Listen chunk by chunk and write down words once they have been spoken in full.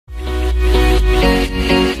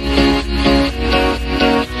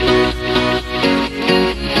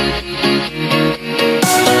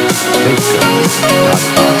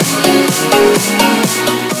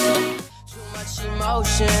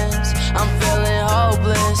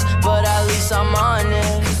least I'm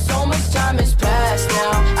honest. So much time has passed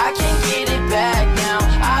now, I can't get it back now.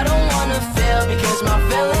 I don't wanna feel because my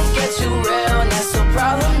feelings get too real, and that's the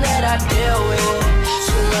problem that I deal with.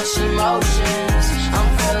 Too much emotions, I'm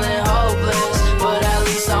feeling hopeless, but at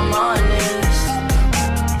least I'm honest.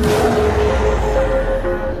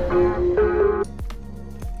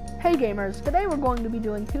 Hey gamers, today we're going to be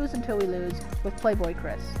doing 2's Until We Lose with Playboy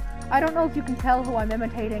Chris. I don't know if you can tell who I'm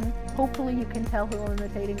imitating. Hopefully you can tell who I'm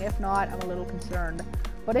imitating. If not, I'm a little concerned.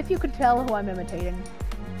 But if you could tell who I'm imitating,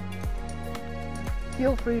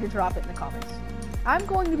 feel free to drop it in the comments. I'm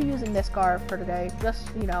going to be using this car for today,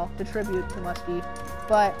 just, you know, to tribute to Musty.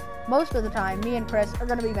 But most of the time, me and Chris are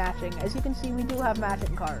going to be matching. As you can see, we do have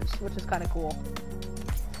matching cars, which is kind of cool.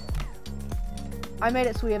 I made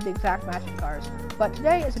it so we have the exact matching cars. But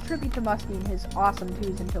today, as a tribute to Musty and his awesome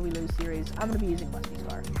 2's Until We Lose series, I'm going to be using Musty's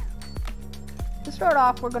car. To start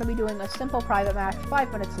off, we're going to be doing a simple private match,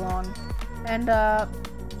 5 minutes long. And,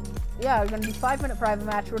 yeah, we're going to do 5-minute private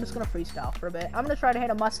match. We're just going to freestyle for a bit. I'm going to try to hit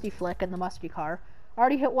a Musty flick in the Musty car. I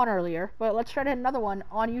already hit one earlier, but let's try to hit another one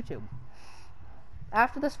on YouTube.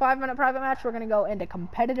 After this 5-minute private match, we're going to go into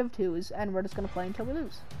competitive 2's, and we're just going to play until we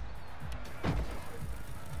lose.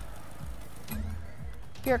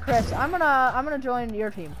 Here, Chris, I'm gonna join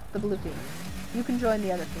your team, the blue team. You can join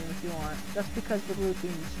the other team if you want, just because the blue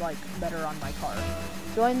team's, like, better on my car.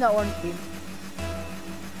 Join the orange team.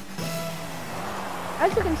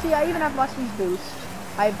 As you can see, I even have Musty's boost.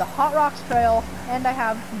 I have the Hot Rocks Trail, and I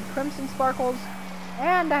have the Crimson Sparkles,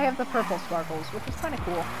 and I have the Purple Sparkles, which is kind of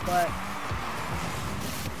cool, but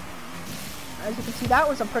as you can see, that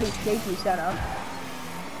was a pretty shaky setup.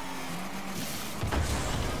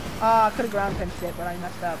 I could have ground pinched it, but I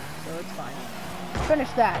messed up, so it's fine.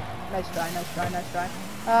 Finish that. Nice try, nice try, nice try.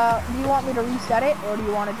 Do you want me to reset it, or do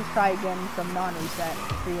you want to just try again from non-reset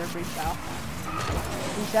for your freestyle?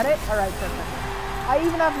 Reset it? Alright, perfect. I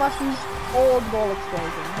even have Musty's old goal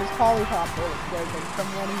explosion, his Polypop goal explosion, from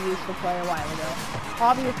when he used to play a while ago.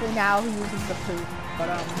 Obviously now he uses the poop, but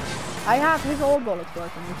I have his old goal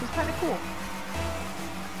explosion, which is kind of cool.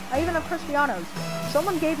 I even have Cristianos.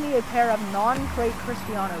 Someone gave me a pair of non-crate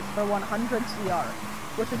Cristianos for 100 CR,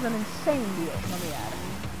 which is an insane deal, let me add.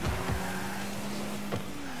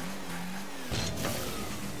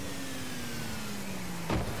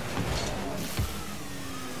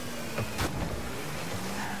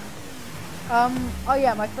 Oh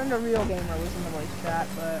yeah, my friend A Real Gamer was in the voice chat,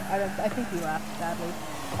 but I think he laughed sadly.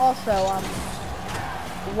 Also,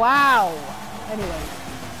 wow! Anyways.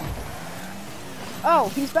 Oh,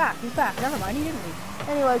 he's back, never mind, he didn't leave.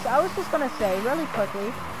 Anyways, I was just gonna say, really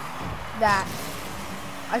quickly, that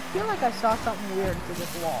I feel like I saw something weird through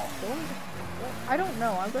this wall. So let me just, I don't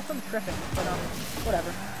know, I guess I'm tripping, but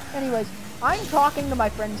whatever. Anyways, I'm talking to my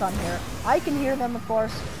friends on here. I can hear them, of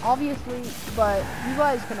course, obviously, but you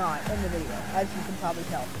guys cannot in the video, as you can probably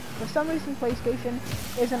tell. For some reason, PlayStation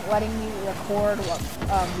isn't letting me record what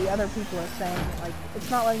the other people are saying. Like,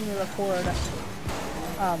 it's not letting me record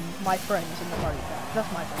my friends in the party chat.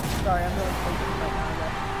 Just my friends. Sorry, I'm really sleeping right now, I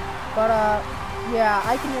guess. But, yeah,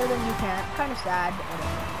 I can hear them, you can't. Kind of sad, but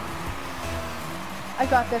whatever. I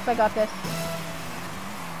got this, I got this.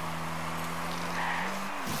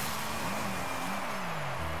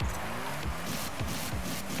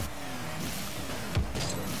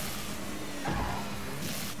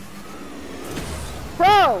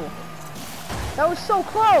 Bro! That was so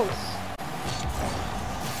close!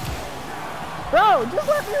 Bro, just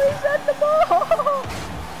let me reset the ball!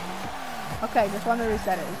 Okay, just let me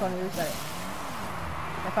reset it, If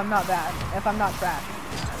I'm not bad, if I'm not trash.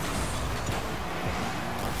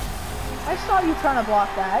 I saw you trying to block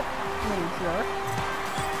that, little jerk.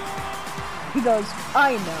 He goes,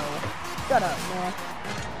 I know. Shut up, man.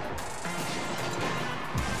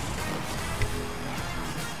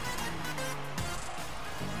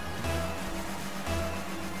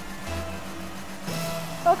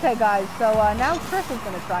 Okay guys, so now Chris is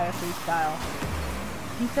going to try a freestyle.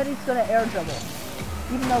 He said he's going to air dribble.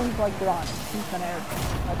 Even though he's like bronze, he's going to air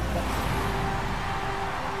dribble. Let's go.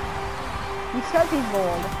 He says he's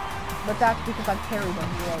gold, but that's because I've carried him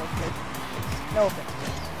through all of this. No offense,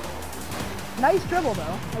 Chris. Nice dribble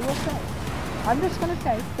though, I will say. I'm just going to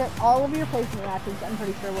say that all of your placement matches, I'm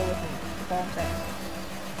pretty sure will with me. That's all I'm saying.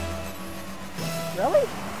 Really?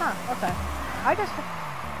 Huh, okay. I just...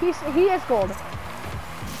 He is gold.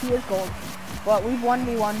 He is gold. But we've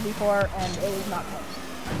 1v1 before, and it was not close.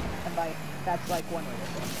 And that's like 1 way to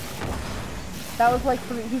say. That was like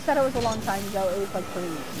he said it was a long time ago, it was like 3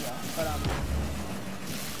 weeks ago. But,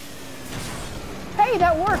 hey,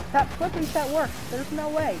 that worked! That flip reset worked! There's no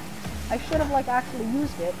way. I should have, like, actually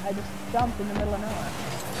used it. I just jumped in the middle of nowhere.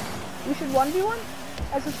 We should 1v1?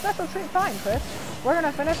 As a special treat, fine, Chris. We're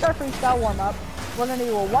gonna finish our freestyle warm-up. We're gonna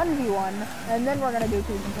do a 1v1, and then we're gonna do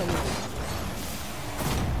 2's until we lose.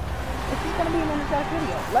 This is gonna be an energetic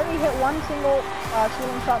video. Let me hit one single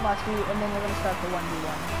ceiling shot muskie, and then we're gonna start the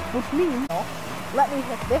 1v1. Which means, let me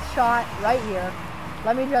hit this shot right here.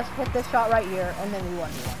 Let me just hit this shot right here, and then we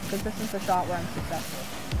 1v1. Because this is the shot where I'm successful.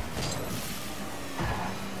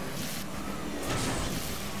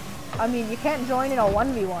 I mean, you can't join in a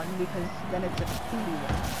 1v1 because then it's a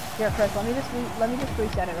 2v1. Here, Chris, let me just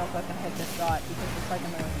reset it real quick and hit this shot because it's like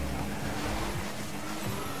annoying.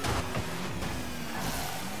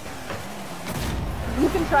 You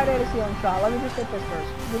can try to hit a ceiling shot. Let me just hit this first.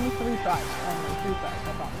 Give me 3 tries. Only 3 tries,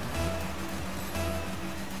 I promise.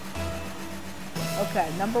 Okay,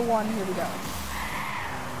 number 1, here we go.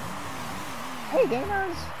 Hey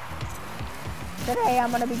gamers! Today I'm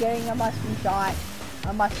gonna be getting a musky shot.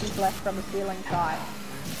 A musky flex from a ceiling shot.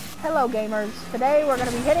 Hello gamers. Today we're gonna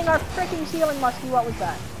be hitting our freaking ceiling musky. What was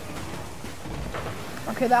that?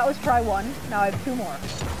 Okay, that was try 1. Now I have 2 more.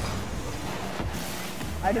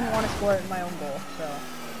 I didn't want to score it in my own goal, so.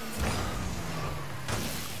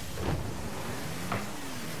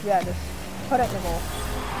 Yeah, just put it in the goal.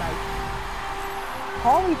 Nice.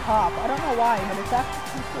 Holly Pop. I don't know why, but it's actually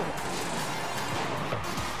pretty cool.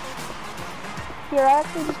 Here, I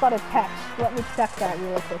actually just got a text. Let me check that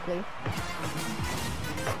really quickly.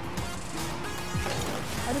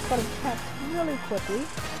 I just got a text really quickly.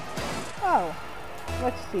 Oh,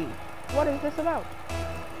 let's see. What is this about?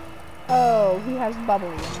 Oh, he has Bubbly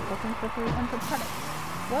and he's looking for 300 credits.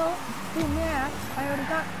 Well, do math. I already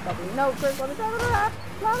got Bubbly. No, Chris, let me blah, blah, blah,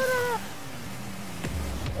 blah, blah.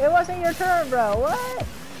 It wasn't your turn, bro. What?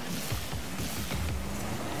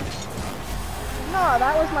 No,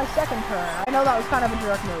 that was my second turn. I know that was kind of a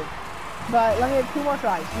jerk move. But let me have 2 more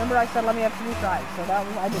tries. Remember I said let me have 3 tries. So that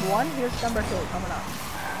was, I did 1. Here's number 2 coming up.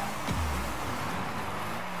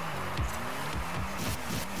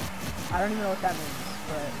 I don't even know what that means,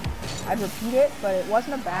 but I'd repeat it, but it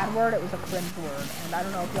wasn't a bad word, it was a cringe word. And I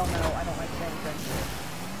don't know if y'all know, I don't like saying cringe words.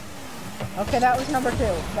 Okay, that was number 2.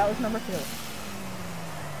 That was number 2.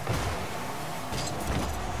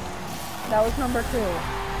 That was number 2.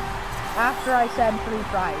 After I said 3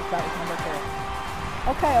 tries, that was number 2.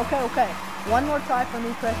 Okay, okay, okay. 1 more try for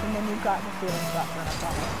me, Chris, and then you've got the ceiling shot for I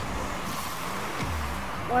promise.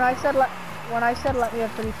 When I said let me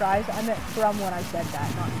have 3 tries, I meant from when I said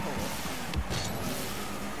that, not total.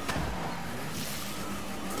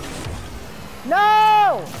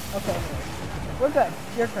 No! Okay, we're good.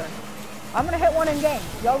 Your turn. I'm gonna hit 1 in game.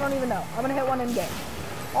 Y'all don't even know. I'm gonna hit 1 in game.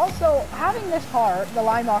 Also, having this car, the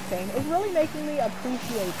Lime Octane, is really making me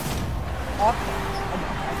appreciate Octanes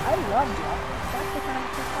again. Like, I love the Octanes. That's the kind of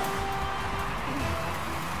cool car.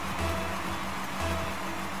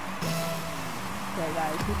 Okay,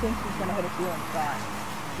 guys, he thinks he's gonna hit a ceiling shot.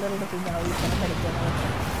 Little does he know he's gonna hit a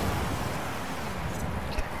demolition.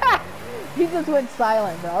 He just went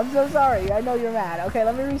silent, bro. I'm so sorry. I know you're mad. Okay,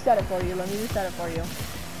 let me reset it for you. Let me reset it for you.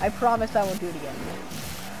 I promise I won't do it again.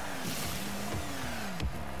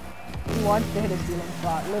 He wants to hit a ceiling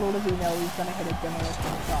shot. Little does he know he's gonna hit a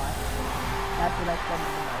demolition shot. That's what I said in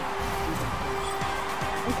the night.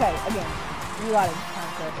 Okay, again. You got it,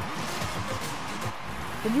 Chris.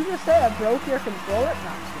 Did you just say I broke your controller?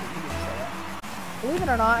 No, you didn't say that. Believe it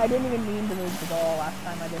or not, I didn't even mean to move the ball last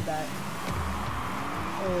time I did that.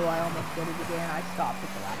 Oh, I almost did it again. I stopped at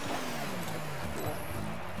the last second.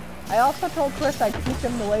 I also told Chris I'd teach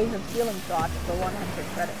him the ways of ceiling shots for 100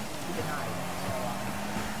 credits. He denied.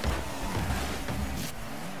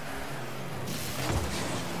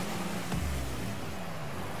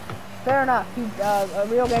 Fair enough. A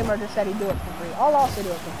real gamer just said he'd do it for free. I'll also do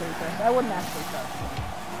it for free, Chris. I wouldn't actually charge you.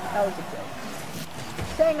 That was a joke.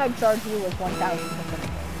 Saying I'd charge you was 1,000%.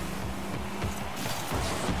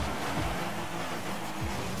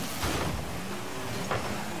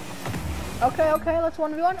 Okay, okay, let's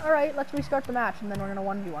 1v1. Alright, let's restart the match, and then we're gonna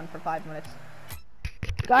 1v1 for 5 minutes.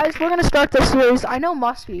 Guys, we're gonna start this series. I know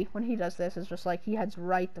Muskie, when he does this, is just like, he heads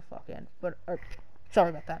right the fuck in. But, sorry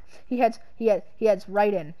about that. He heads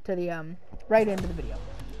right into the, right into the video.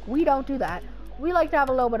 We don't do that. We like to have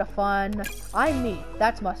a little bit of fun. I'm me.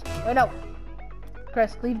 That's Muskie. Wait, no.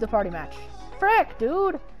 Chris, leave the party match. Frick,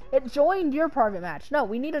 dude! It joined your private match. No,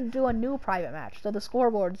 we need to do a new private match, so the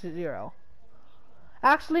scoreboard's 0.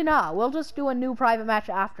 Actually, nah. We'll just do a new private match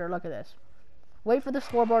after. Look at this. Wait for the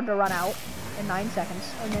scoreboard to run out in 9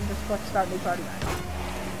 seconds, and then just click start new party match.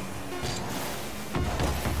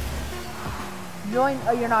 Join.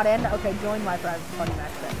 Oh, you're not in? Okay, join my private party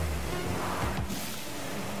match then.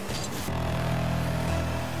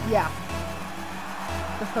 Yeah.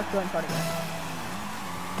 Just click join party match.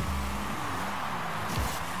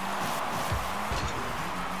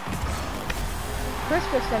 Chris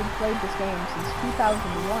just said he played this game since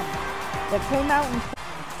 2001. It came out in...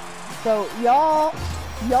 So, y'all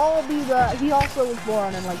be the... He also was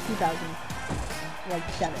born in, like,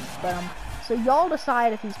 2007. But, so y'all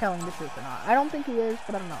decide if he's telling the truth or not. I don't think he is,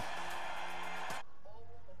 but I don't know.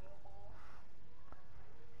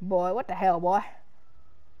 Boy, what the hell, boy?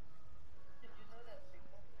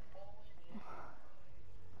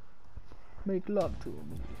 Make love to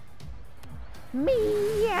me.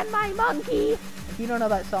 Me and my monkey. If you don't know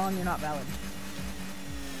that song, you're not valid.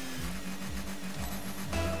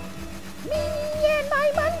 Me and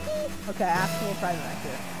my monkey. Okay, actual private match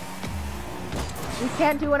here. We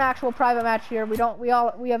can't do an actual private match here. We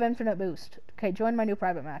have infinite boost. Okay, join my new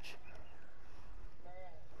private match.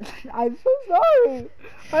 I'm so sorry.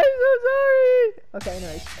 I'm so sorry. Okay,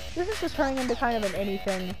 anyways, this is just turning into kind of an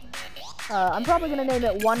anything. I'm probably gonna name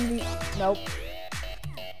it 1v. Nope.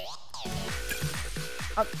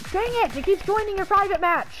 Dang it! It keeps joining your private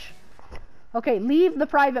match. Okay, leave the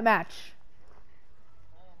private match.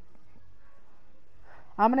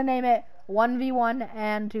 I'm gonna name it 1v1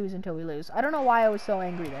 and 2's until we lose. I don't know why I was so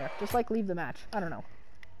angry there. Just like leave the match. I don't know.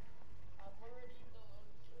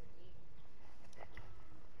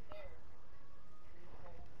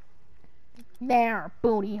 There,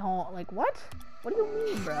 booty hole. Like what? What do you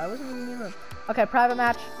mean, bro? I wasn't even. Okay, private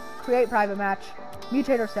match. Create private match.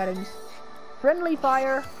 Mutator settings. Friendly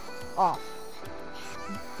fire off.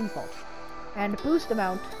 Default. And boost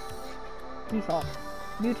amount default.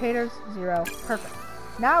 Mutators 0. Perfect.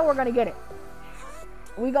 Now we're gonna get it.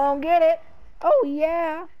 We gonna get it. Oh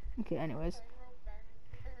yeah. Okay, anyways.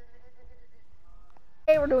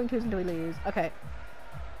 Okay, we're doing 2's until we lose. Okay.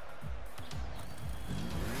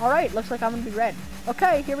 Alright, looks like I'm gonna be red.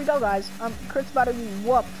 Okay, here we go, guys. Kurt's about to be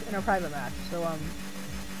whooped in a private match. So,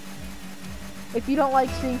 if you don't like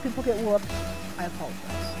seeing people get whooped, I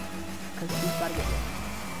apologize. Because he's about to get whooped.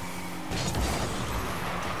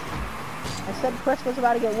 I said Chris was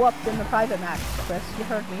about to get whooped in the private match. Chris, you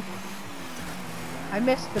heard me. I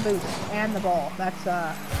missed the boost and the ball. That's,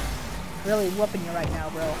 really whooping you right now,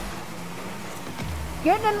 bro.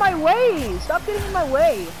 Getting in my way! Stop getting in my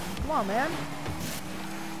way! Come on, man.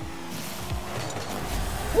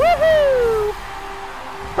 Woohoo!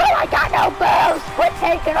 But I got no boost! Quit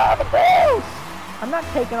taking all the boost! I'm not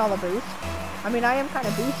taking all the boost. I mean, I am kind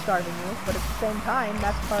of boost starving you, but at the same time,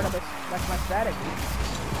 that's part of it. That's my strategy.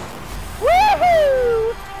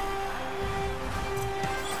 Woohoo!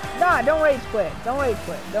 Nah, don't rage quit. Don't rage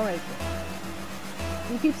quit. Don't rage quit.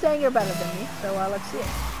 You keep saying you're better than me, so let's see it.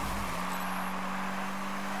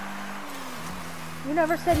 You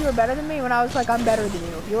never said you were better than me when I was like, I'm better than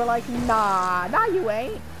you. You were like, nah, you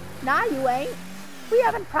ain't. Nah, you ain't. We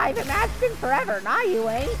haven't private matched in forever. Nah, you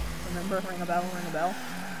ain't. Remember, ring a bell, ring a bell.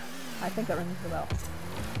 I think it rings the bell.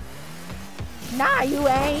 Nah, you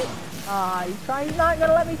ain't. He's not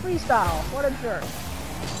gonna let me freestyle. What a jerk.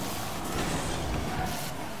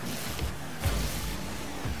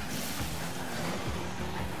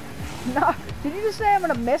 Nah, did you just say I'm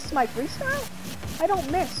gonna miss my freestyle? I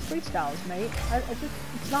don't miss freestyles, mate.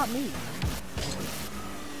 It's not me.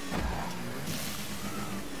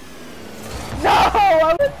 No!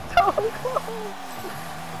 I was so close!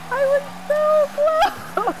 I was so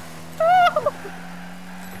close! No!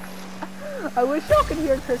 I wish y'all could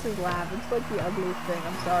hear Chris's laugh. It's like the ugliest thing.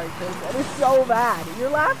 I'm sorry, Chris. It is so bad. Your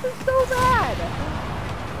laugh is so bad!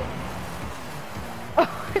 Oh,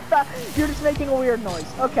 I thought you're just making a weird noise.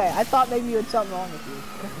 Okay, I thought maybe you had something wrong with you.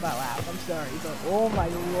 With that laugh. I'm sorry, but oh my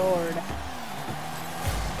lord.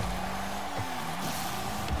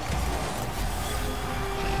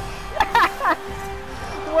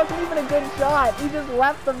 It wasn't even a good shot. He just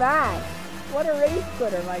left the match. What a race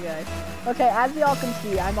quitter, my guy. Okay, as y'all can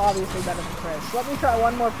see, I'm obviously better than Chris. Let me try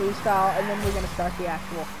one more freestyle, and then we're gonna start the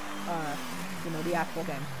actual, the actual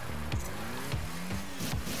game.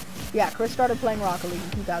 Yeah, Chris started playing Rocket League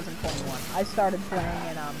in 2021. I started playing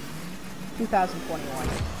in, 2021.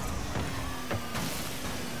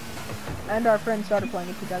 And our friend started playing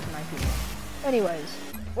in 2019. Anyways,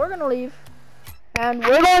 we're gonna leave. And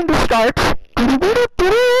we're going to start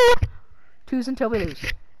 2's until we lose.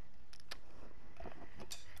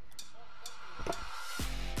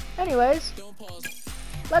 Anyways,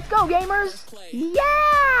 let's go, gamers!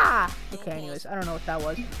 Yeah! Okay, anyways, I don't know what that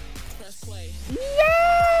was.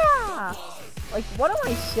 Yeah! Like, what am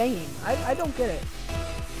I saying? I don't get it.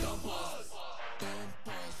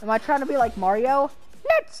 Am I trying to be like Mario?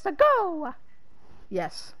 Let's go!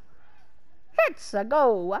 Yes. Let's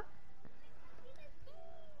go!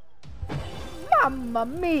 Mamma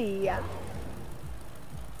mia!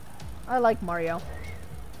 I like Mario.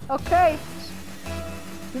 Okay.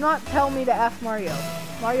 Do not tell me to F Mario.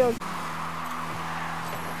 Mario.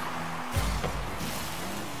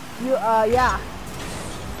 Yeah.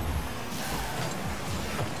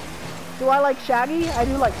 Do I like Shaggy? I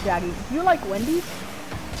do like Shaggy. Do you like Wendy's?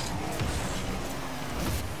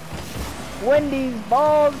 Wendy's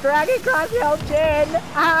balls dragging across your chin.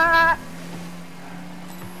 Ah!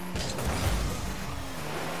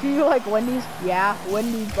 Do you like Wendy's? Yeah,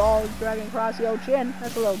 Wendy's balls dragging across your chin.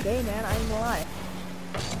 That's a little gay, man. I ain't gonna lie.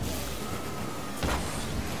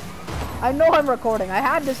 I know I'm recording. I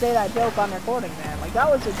had to say that joke on recording, man. Like, that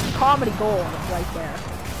was a comedy gold right there.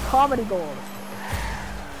 Comedy gold.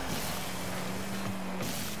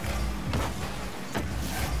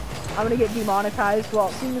 I'm gonna get demonetized. Well,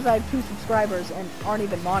 seeing as I have 2 subscribers and aren't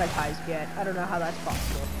even monetized yet, I don't know how that's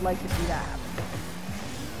possible. I'd like to see that happen.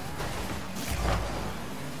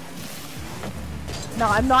 No,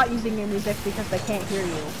 I'm not using your music because they can't hear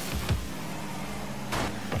you.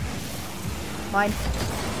 Mine.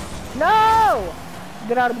 No!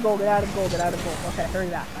 Get out of the goal, get out of the goal, get out of the goal. Okay, hurry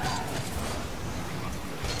back.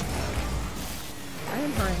 I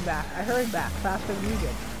am hurrying back. I hurried back faster than you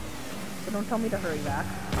did. So don't tell me to hurry back.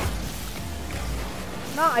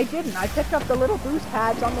 No, I didn't. I picked up the little boost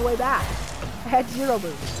pads on the way back. I had 0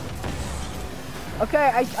 boost.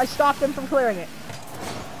 Okay, I stopped him from clearing it.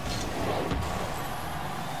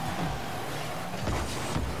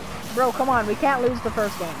 Bro, come on. We can't lose the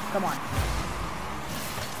first game. Come on.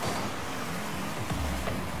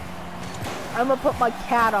 I'm gonna put my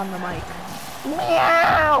cat on the mic.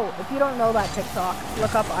 Meow! If you don't know that TikTok,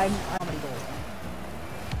 look up I'm Comedy Gold.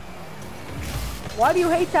 Why do you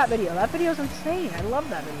hate that video? That video's insane. I love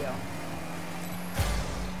that video.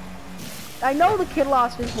 I know the kid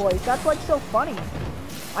lost his voice. That's why it's so funny.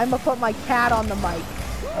 I'm gonna put my cat on the mic.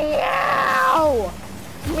 Meow!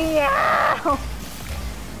 Meow!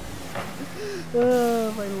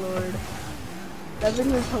 Oh my lord. That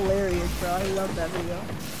video is hilarious, bro. I love that video.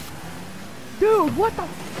 Dude, what the?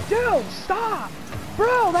 Dude, stop!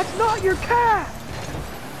 Bro, that's not your cat!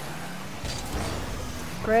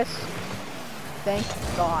 Chris, thank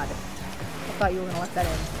God. I thought you were gonna let that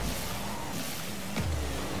in.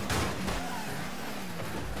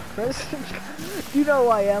 Chris, you know who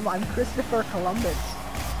I am. I'm Christopher Columbus.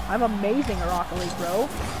 I'm amazing at Rocket League, bro.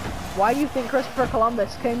 Why do you think Christopher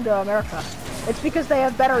Columbus came to America? It's because they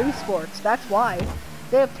have better esports. That's why.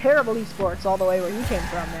 They have terrible esports all the way where he came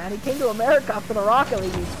from, man. He came to America for the Rocket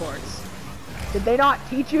League esports. Did they not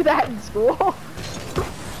teach you that in school?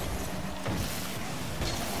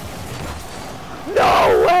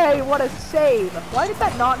 No way! What a save! Why did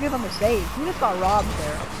that not give him a save? He just got robbed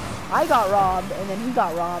there. I got robbed, and then he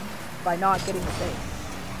got robbed by not getting a save.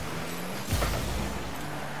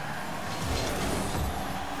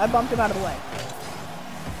 I bumped him out of the way.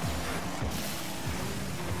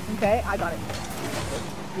 Okay, I got it.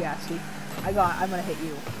 Yeah, see, I'm gonna hit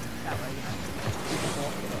you that way.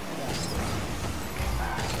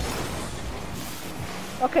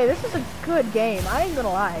 Okay, this is a good game. I ain't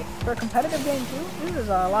gonna lie. For a competitive game too, this is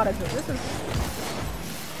a lot of good. This is.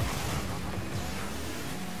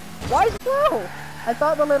 Why is it blue? I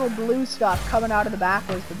thought the little blue stuff coming out of the back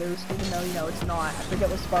was the boost, even though, you know, it's not. I forget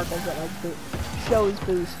what sparkles that like shows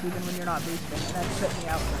boost even when you're not boosting, and that tripped me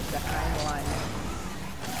out for a second. I ain't gonna lie.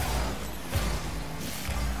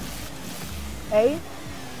 Hey?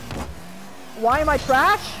 Why am I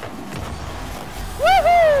trash?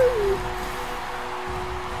 Woohoo!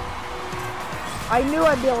 I knew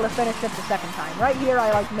I'd be able to finish it the second time. Right here,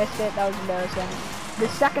 I like missed it. That was embarrassing. The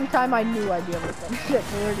second time, I knew I'd be able to finish it.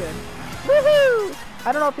 We were good. Woohoo!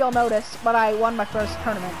 I don't know if y'all noticed, but I won my first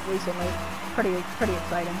tournament recently. Pretty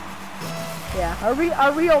exciting. Yeah, a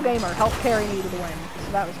real gamer helped carry me to the win,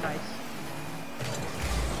 so that was nice.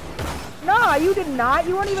 No, you did not.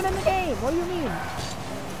 You weren't even in the game. What do you mean?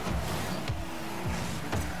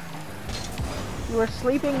 You were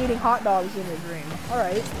sleeping, eating hot dogs in your dream.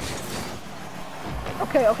 Alright.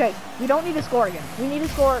 Okay. We don't need to score again. We need to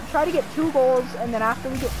score. Try to get 2 goals, and then after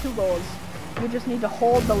we get 2 goals, you just need to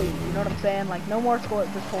hold the lead. You know what I'm saying? Like, no more score.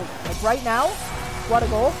 Just hold it. Like, right now, what a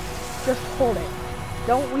goal. Just hold it.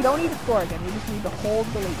 We don't need to score again. We just need to hold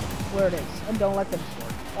the lead where it is, and don't let them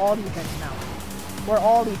score. All defense now. We're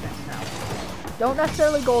all defense now. Don't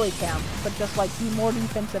necessarily goalie cam, but just like be more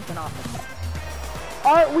defensive than offensive.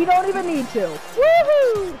 Alright, we don't even need to.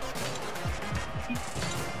 Woohoo!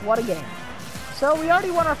 What a game. So we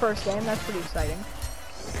already won our first game, that's pretty exciting.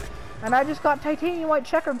 And I just got titanium white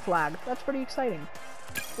checkered flag. That's pretty exciting.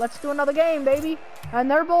 Let's do another game, baby. And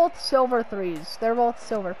they're both silver 3s. They're both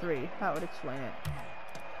silver 3. That would explain it.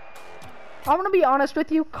 I'm gonna be honest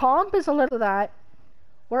with you. Comp is a little that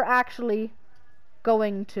we're actually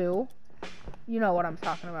going to. You know what I'm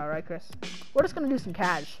talking about, right, Chris? We're just gonna do some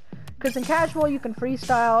cash. Because in casual, you can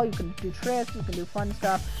freestyle, you can do tricks, you can do fun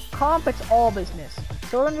stuff. Comp, it's all business.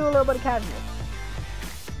 So we're gonna do a little bit of casual.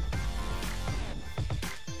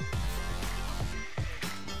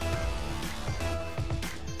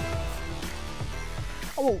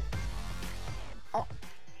 Oh.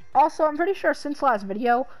 Also, I'm pretty sure since last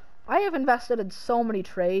video, I have invested in so many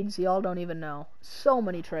trades, y'all don't even know. So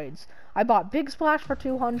many trades. I bought Big Splash for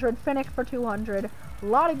 200, Finnick for 200. A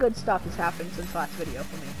lot of good stuff has happened since last video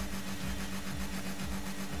for me.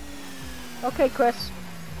 Okay, Chris.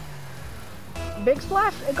 Big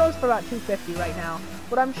Splash, it goes for about 250 right now.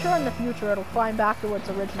 But I'm sure in the future it'll climb back to its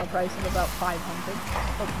original price of about 500.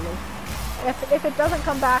 Hopefully. If it doesn't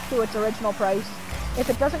come back to its original price, if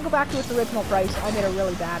it doesn't go back to its original price, I made a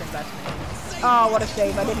really bad investment. Oh, what a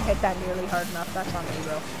save. I didn't hit that nearly hard enough. That's on me,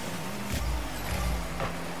 bro.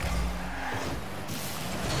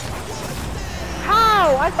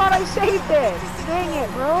 How? I thought I saved it. Dang it,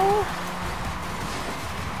 bro.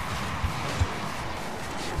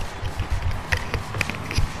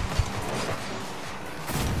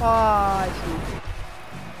 Oh, I see.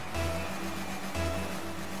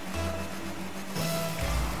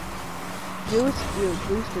 Boost? Dude,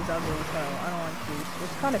 Boost is ugly as hell. I don't like Boost.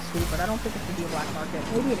 It's kind of stupid. I don't think it should be a black market.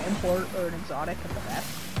 Maybe an import or an exotic at the best.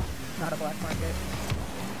 Not a black market.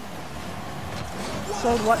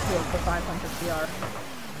 Sold what field for 500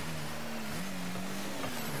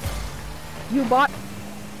 CR? You bought...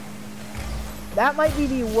 That might be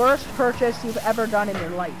the worst purchase you've ever done in your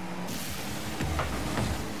life.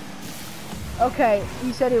 Okay,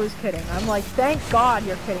 he said he was kidding. I'm like, thank God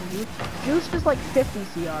you're kidding, dude. Juiced is like 50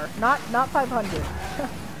 CR, not 500.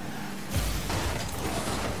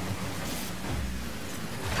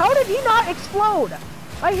 How did he not explode?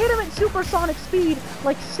 I hit him at supersonic speed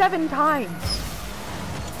like 7 times.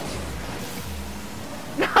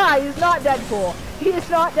 Nah, he's not Deadpool. He is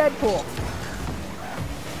not Deadpool.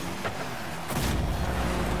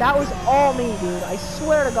 That was all me, dude. I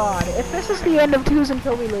swear to God. If this is the end of 2's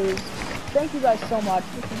until we lose, thank you guys so much.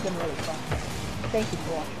 This has been really fun. Thank you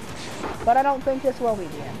for watching. But I don't think this will be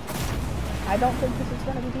the end. I don't think this is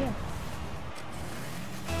going to be the end.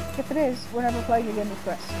 If it is, we're never playing again with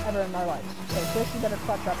Chris, ever in our lives. So Chris, you better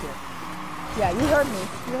clutch up here. Yeah, you heard me.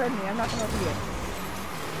 You heard me. I'm not going to repeat it.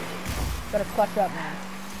 Better clutch up, man.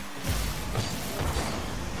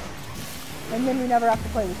 And then we never have to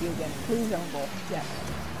play with you again. Please own goal. Yes.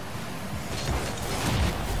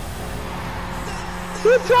 He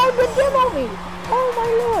tried to demo me! Oh my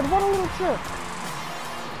lord, what a little jerk.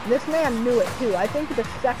 This man knew it too. I think the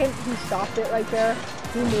second he stopped it right there,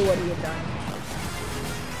 he knew what he had done.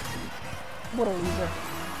 What a loser.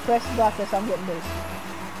 Chris, you got this, I'm getting boost.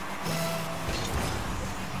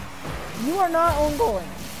 You are not own goaling.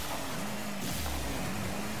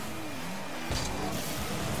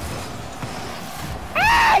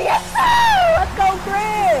 Ah, yes sir! Let's go,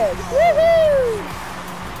 Chris! Woohoo!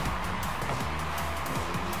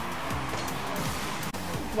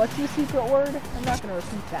 What's your secret word? I'm not gonna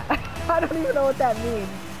repeat that. I don't even know what that means.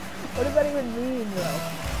 What does that even mean, bro?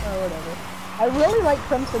 Oh, whatever. I really like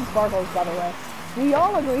Crimson Sparkles, by the way. We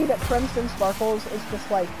all agree that Crimson Sparkles is just,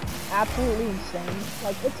 like, absolutely insane.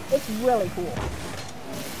 Like, it's really cool.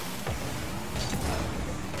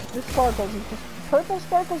 This Sparkles is just... Purple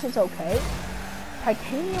Sparkles is okay.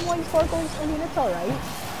 Titanium White Sparkles, I mean, it's alright.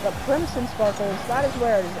 But Crimson Sparkles, that is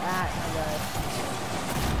where it is at, my guy.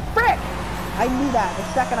 Frick! I knew that the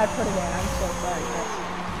second I put it in. I'm so sorry, Chris.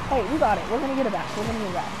 Hey, we got it. We're gonna get it back. We're gonna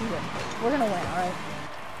get it back. We're gonna win, alright?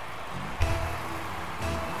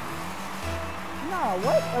 No,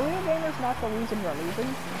 what? Arena Gamer's not the reason we're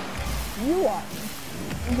losing. You are.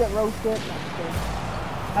 You get roasted. No, I'm kidding.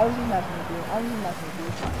 I was just messing with you. I was just messing with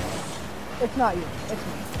you. It's not you. It's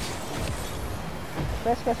me.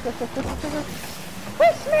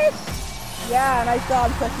 Christmas! Yeah, nice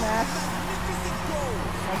job, Christmas.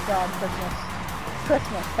 Nice job, Christmas.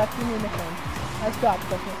 Christmas, that's your new nickname. Nice job,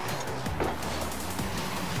 Christmas.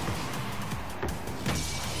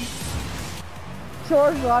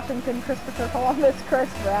 George Washington, Christopher Columbus, Chris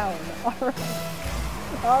Brown. Alright.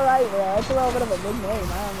 Alright, bro. That's a little bit of a big name, I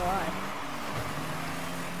don't know why.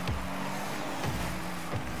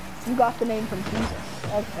 You got the name from Jesus.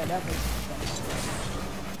 Okay, that makes sense.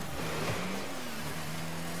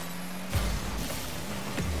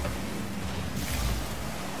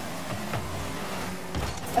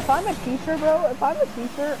 If I'm a teacher, bro, if I'm a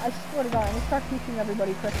teacher, I swear to God, I'm gonna start teaching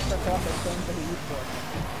everybody Christopher Columbus going for the esports.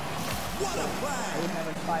 I would never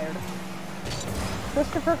get fired.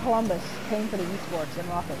 Christopher Columbus came for the esports in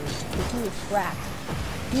Rocket League because he was scrapped.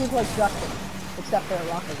 He was like Justin, except for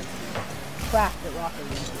Rocket League. Cracked at Rocket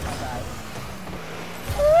League, that guy.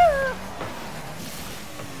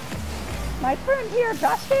 My friend here,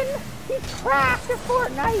 Justin, he's cracked at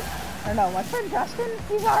Fortnite. Or no, my friend Justin,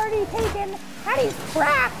 he's already taken, and he's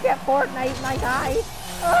cracked at Fortnite, my guy.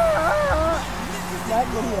 That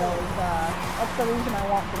video is, that's the reason I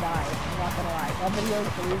want to die, I'm not gonna lie. That video is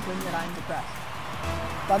the reason that I'm depressed.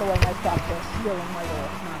 By the way, nice job, Chris, stealing my goal.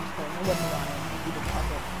 No, I'm just kidding, I wouldn't have gone in, you didn't touch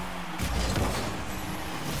it.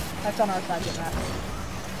 That's on our side, get mad.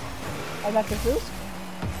 I got this boost.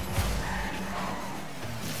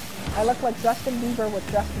 I look like Justin Bieber with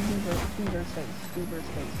Justin Bieber's face.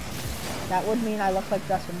 That would mean I look like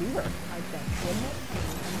Justin Bieber, I think, wouldn't it?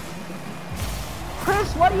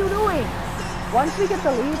 Chris, what are you doing? Once we get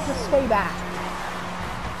the lead, just stay back.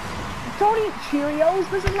 Don't eat Cheerios.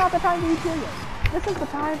 This is not the time to eat Cheerios. This is the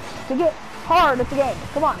time to get hard at the game.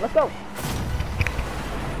 Come on, let's go.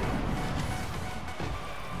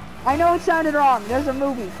 I know it sounded wrong. There's a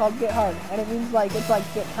movie called Get Hard, and it means like, it's like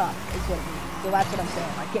get tough, is what it means. So that's what I'm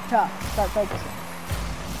saying, like get tough, start focusing.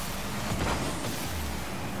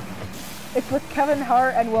 It's with Kevin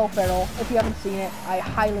Hart and Will Ferrell. If you haven't seen it, I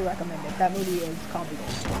highly recommend it. That movie is comedy gold.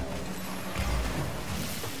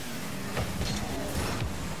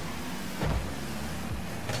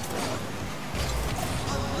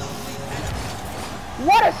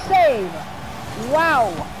 What a save!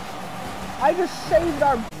 Wow! I just saved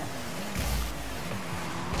our...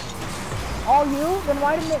 All you? Then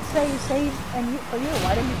why didn't it say save and you for you?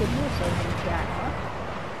 Why didn't it give you a save in the chat, huh?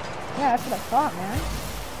 Yeah, that's what I thought, man.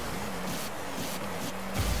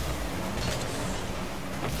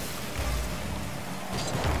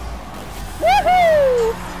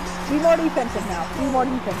 Woohoo! Be more defensive now. Be more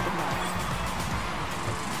defensive now.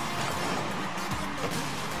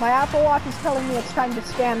 My Apple Watch is telling me it's time to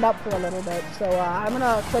stand up for a little bit, so I'm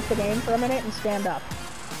gonna quit the game for a minute and stand up.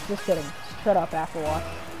 Just kidding. Shut up, Apple Watch.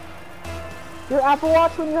 Your Apple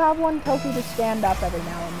Watch, when you have one, tells you to stand up every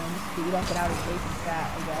now and then, so you don't get out of shape and fat,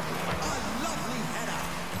 I guess.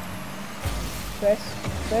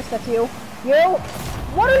 Chris, that's you. You?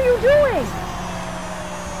 What are you doing?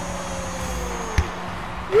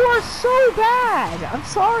 You are so bad! I'm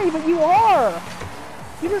sorry, but you are!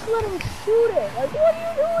 You just let him shoot it! Like, what are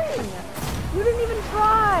you doing? You didn't even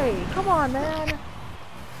try! Come on, man!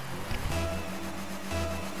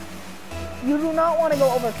 You do not want to go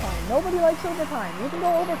overtime. Nobody likes overtime. You can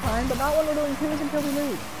go overtime, but not when we're doing 2's until we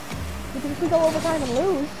lose. Because if we go overtime and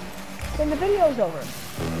lose, then the video's over.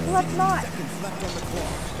 So let's not.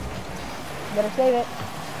 Better save it.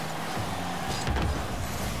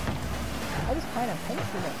 I just kind of pinched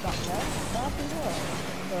it or something, right? Stop as well.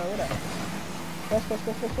 Or whatever. Push.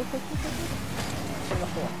 Number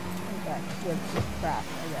 4. Okay, good. Just crap,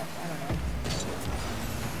 I guess. I don't know.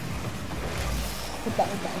 Hit that.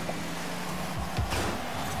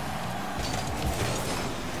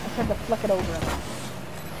 I tried to flick it over him.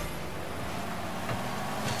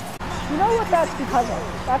 You know what that's because of?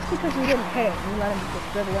 That's because we didn't hit it. We let him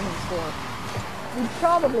just dribble in and score. We'd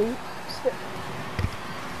probably...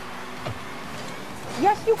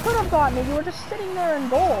 Yes, you could have gotten it. You were just sitting there in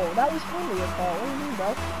goal. That was totally your fault. What do you mean,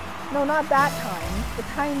 bro? No, not that time. The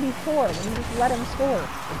time before, when you just let him score.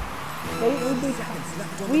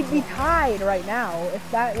 We'd be tied right now if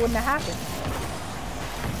that wouldn't have happened.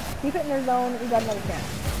 Keep it in their zone. We got another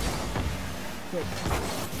chance. Good.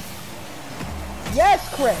 Yes,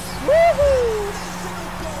 Chris! Woohoo!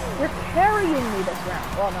 You're carrying me this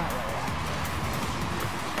round. Well, not really.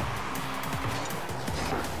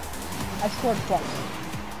 I scored twice.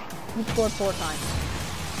 You scored 4 times.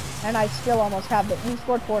 And I still almost have the... You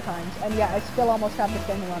scored 4 times. And yeah, I still almost have the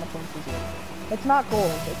same amount of points as you. It's not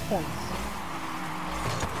goals, it's points.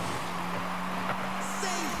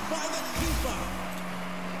 Saved by the keeper.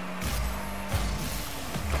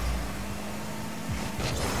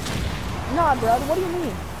 Nah, bro, what do you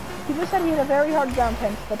mean? He just said he had a very hard ground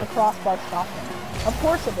pinch, but the crossbar stopped him. Of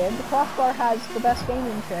course it did. The crossbar has the best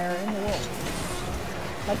gaming chair in the world.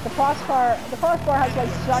 Like, the crossbar has,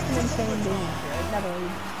 like, such an insane gaming chair. It never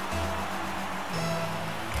leaves.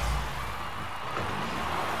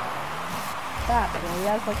 Fast, bro. He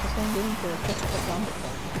has, like, the same gaming chair as Christopher Columbus,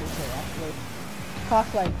 actually.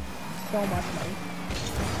 Costs, like, so much money.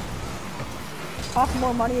 Costs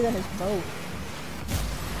more money than his boat.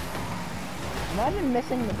 Imagine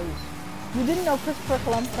missing the boost. You didn't know Christopher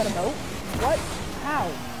Columbus had a boat? What? How?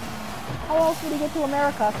 How else would he get to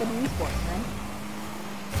America for the esports, man?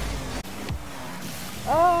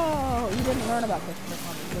 Oh, you didn't learn about Christopher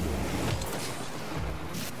Columbus, did you?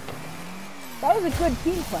 That was a good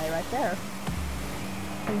team play right there.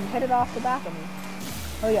 He hit it off the back of me.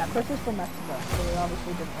 Oh yeah, Chris is from Mexico, so we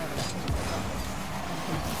obviously didn't learn about Christopher Columbus.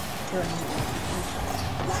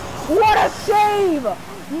 What a save!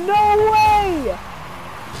 No way!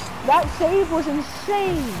 That save was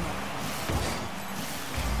insane!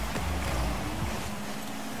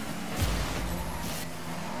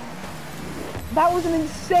 That was an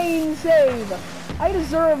insane save! I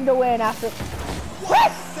deserve to win after...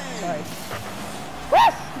 Chris! Sorry.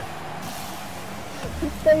 Chris!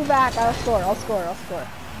 Stay back, I'll score.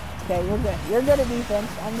 Okay, you're good. You're good at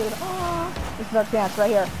defense. I'm good at... Oh, this is our chance right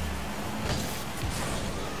here.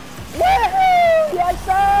 Woohoo! Yes,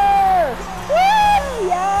 sir! Woo!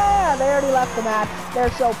 Yeah! They already left the match.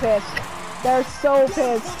 They're so pissed. They're so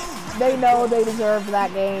pissed. They know they deserved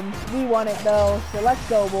that game. We won it, though. So let's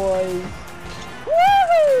go, boys.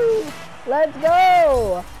 Woohoo! Let's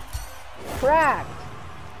go! Cracked.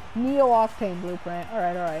 Neo-Octane blueprint.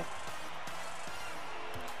 Alright, alright.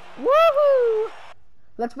 Woohoo!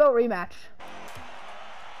 Let's vote rematch.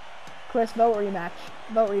 Chris, vote rematch.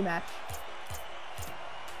 Vote rematch.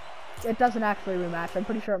 It doesn't actually rematch. I'm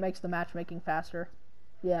pretty sure it makes the matchmaking faster.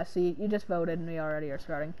 Yeah, see, you just voted and we already are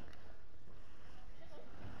starting.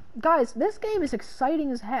 Guys, this game is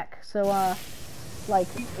exciting as heck. So, like,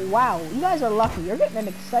 wow. You guys are lucky. You're getting an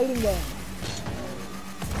exciting game.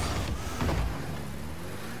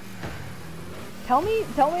 Tell me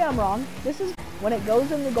I'm wrong. This is when it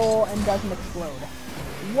goes in the goal and doesn't explode.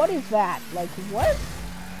 What is that? Like, what?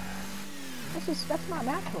 That's not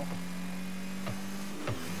natural.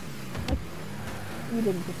 Like, you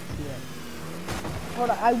didn't get to see it. Hold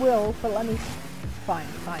on, I will, but let me... Fine,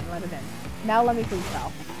 let it in. Now let me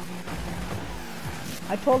freestyle.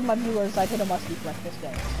 I told my viewers I'd hit a musty flex this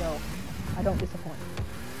day, so I don't disappoint.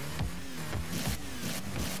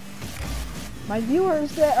 My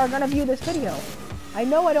viewers that are gonna view this video. I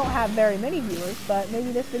know I don't have very many viewers, but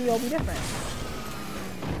maybe this video will be different.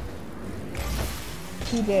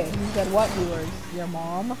 He did. He said, what viewers? Your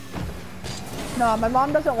mom? No, my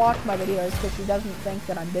mom doesn't watch my videos because she doesn't think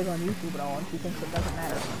that I'm big on YouTube at all, and she thinks it doesn't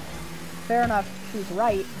matter. Fair enough, she's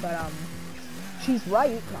right, but, she's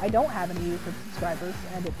right. I don't have any YouTube subscribers,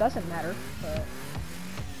 and it doesn't matter, but...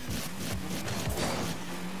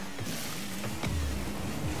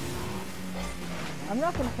 I'm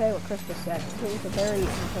not going to say what Chris just said, because it was a very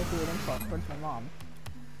inappropriate insult towards my mom.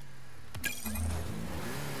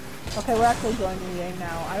 Okay, we're actually joining the game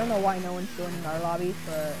now. I don't know why no one's joining our lobby,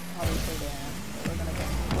 but obviously they are. So we're going to go.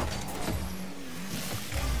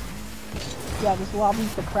 Yeah, this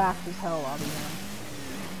lobby's the craft as hell lobby, man.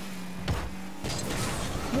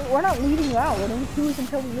 We're not leading you out. We're doing 2's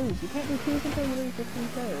until we lose. You can't do 2's until you lose 15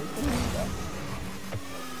 players. What do you mean, though?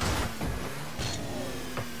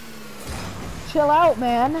 Chill out,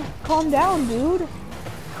 man. Calm down, dude.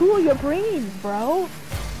 Cool your brains, bro.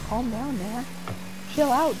 Calm down, man. Chill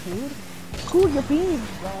out, dude. Cool your beans,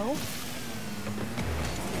 bro.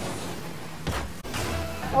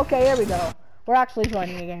 Okay, here we go. We're actually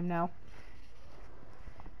joining the game now.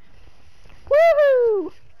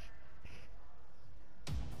 Woohoo!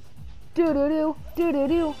 Do-do-do,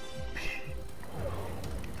 do-do-do.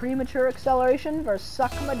 Premature acceleration versus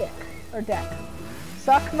suck my dick. Or deck.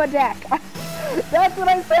 Suck my deck. That's what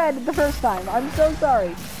I said the first time. I'm so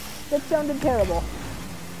sorry. That sounded terrible.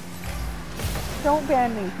 Don't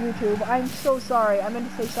ban me, YouTube. I'm so sorry. I meant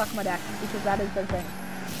to say suck my deck because that is their thing.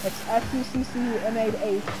 It's S-U-C-C-M-A-D-E-C-K.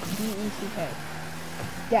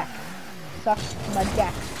 Deck. Suck my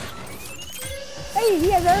deck. Hey, he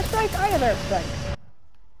has airstrike. I have airstrike.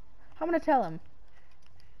 I'm gonna tell him.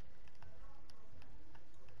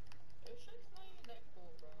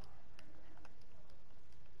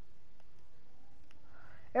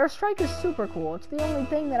 Airstrike is super cool. It's the only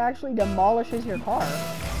thing that actually demolishes your car.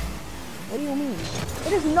 What do you mean?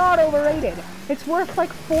 It is not overrated. It's worth like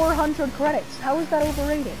 400 credits. How is that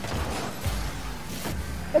overrated?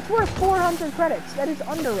 It's worth 400 credits. That is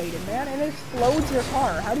underrated, man. And it explodes your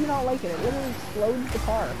car. How do you not like it? It literally explodes the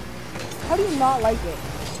car. How do you not like it?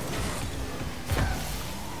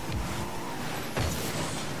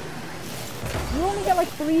 You only get like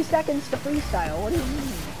 3 seconds to freestyle. What do you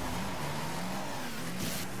mean?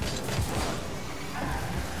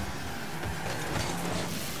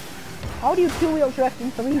 How do you two-wheel drift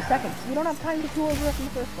in 3 seconds? You don't have time to two-wheel drift in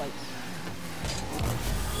the first place.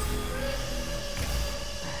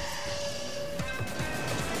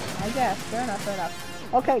 I guess. Fair enough, fair enough.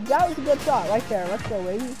 Okay, that was a good shot right there. Let's go,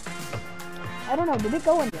 baby. I don't know, did it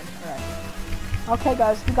go in? Alright. Okay,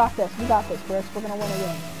 guys, we got this. We got this, Chris. We're gonna win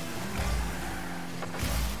again.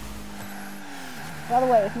 By the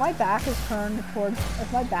way, if my back is towards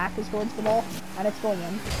the ball and it's going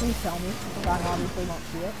in, please tell me, because I obviously won't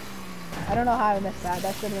see it. I don't know how I missed that.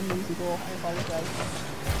 That should have been an easy goal. I apologize.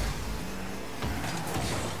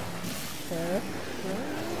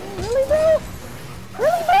 Really, bro?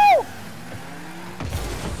 Really, bro?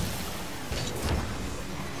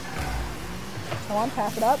 Come on,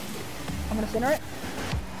 pass it up. I'm gonna center it.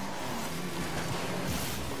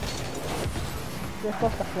 You're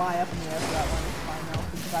supposed to fly up in the air for that one. It's fine now,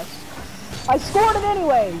 because I scored it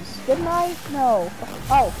anyways! Didn't I? No.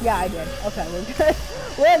 Oh, yeah, I did. Okay, we're good.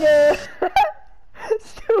 We're good!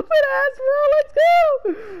 Stupid ass, bro, let's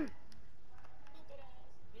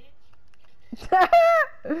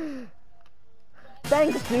go!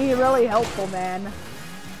 Thanks, B, really helpful, man.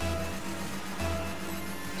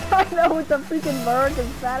 I know, with the freaking bird and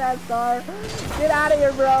fat ass car. Get out of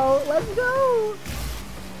here, bro. Let's go!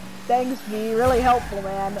 Thanks, B, really helpful,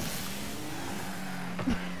 man.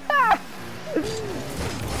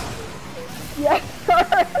 Yes,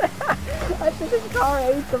 I think his car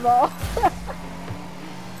ate the ball.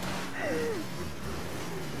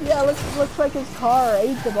 Yeah, looks like his car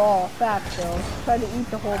ate the ball. Facts, though. Tried to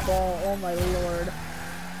eat the whole ball. Oh my lord.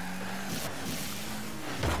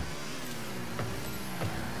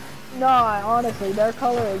 Nah, honestly, their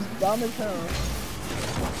color is dumb as hell.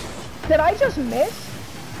 Did I just miss?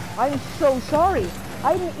 I'm so sorry.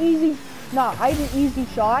 I had an easy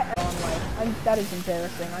shot. That is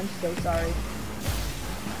embarrassing. I'm so sorry.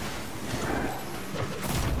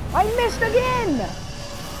 I missed again!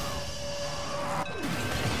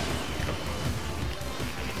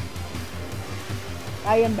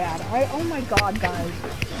 I am bad. Oh my god, guys.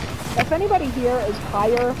 If anybody here is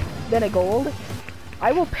higher than a gold,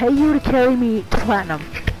 I will pay you to carry me to platinum.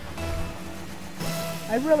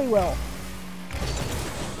 I really will.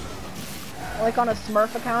 Like on a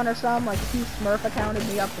Smurf account or something, like if you Smurf accounted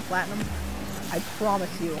me up to platinum, I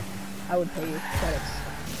promise you, I would pay you credits.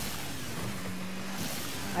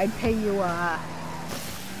 I'd pay you,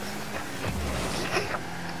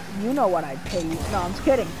 you know what I'd pay you. No, I'm just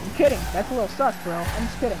kidding. I'm kidding. That's a little sus, bro. I'm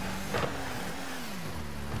just kidding.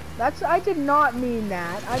 I did not mean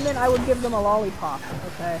that. I meant I would give them a lollipop,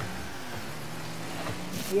 okay?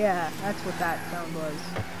 Yeah, that's what that sound was.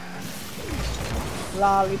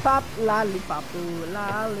 Lollipop, lollipop, ooh,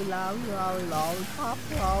 lolly, lolly, lolly, lollipop,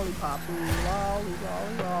 lollipop, ooh, lolly,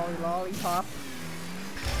 lolly, lolly, lollipop.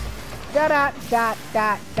 Da da da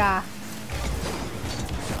da da.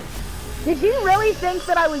 Did he really think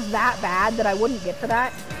that I was that bad that I wouldn't get to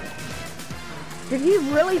that? Did he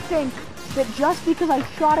really think that just because I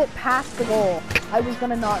shot it past the goal, I was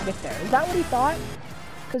gonna not get there? Is that what he thought?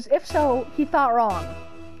 Because if so, he thought wrong.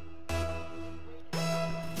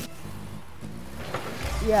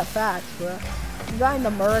 Yeah, facts, bro. The guy in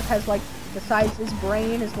the Merc has like the size. His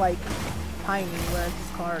brain is like tiny, whereas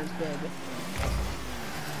his car is big.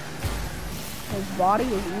 His body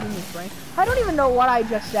is eating his brain. I don't even know what I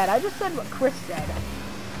just said. I just said what Chris said.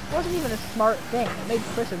 It wasn't even a smart thing. It made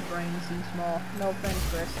Chris's brain seem small. No offense,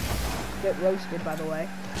 Chris. Get roasted, by the way.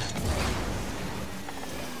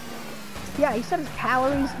 Yeah, he said his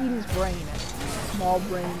calories eat his brain. Small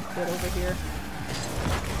brain kid over here.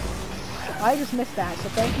 I just missed that, so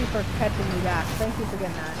thank you for catching me back. Thank you for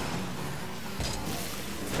getting that.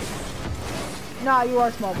 Nah, you are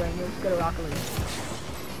small brain. You're just good at Rocket League.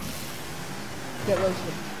 Get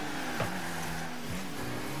roasted.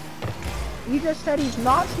 He just said he's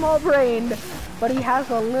not small brained, but he has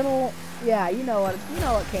a little. Yeah, you know what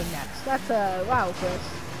came next. That's wow, Chris.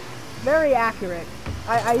 Very accurate.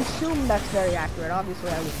 I assume that's very accurate. Obviously,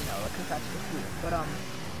 I wouldn't know because that's just you. But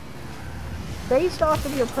based off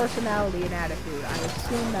of your personality and attitude, I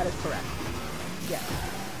assume that is correct. Yes.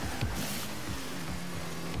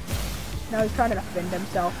 Now he's trying to defend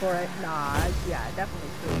himself for it. Nah, yeah, definitely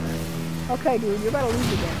true. Okay, dude, you're about to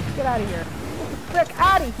lose again. Get out of here. Get the frick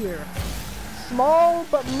out of here. Small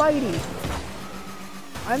but mighty.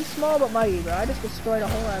 I'm small but mighty, bro. I just destroyed a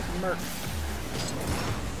whole ass Merc.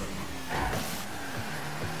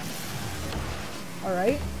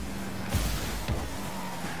 Alright.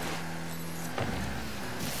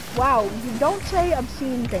 Wow, you don't say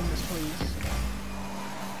obscene things, please.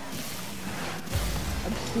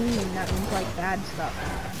 Obscene, that means like bad stuff.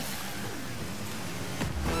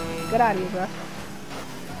 Get out of here, bro.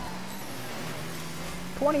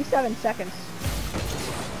 27 seconds.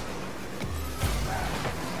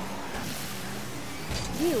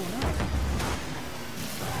 Ew, no.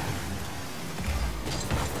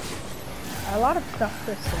 A lot of stuff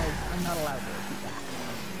Chris says, I'm not allowed to repeat back.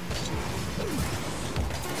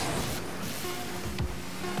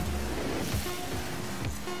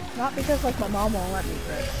 Not because, like, my mom won't let me,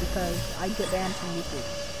 Chris, because I get banned from YouTube.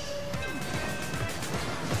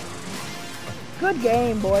 Good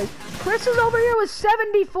game, boys. Chris is over here with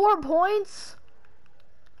 74 points?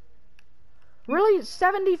 Really?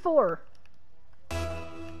 74?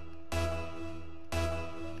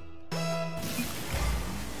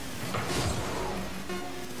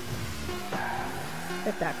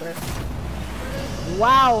 Hit that, Chris.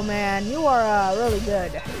 Wow, man, you are really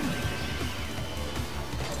good.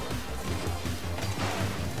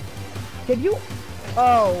 Did you?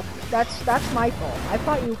 Oh, that's my fault. I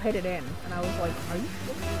thought you hit it in, and I was like, are you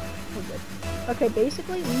sure? We're good. Okay,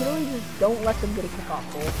 basically, literally just don't let them get a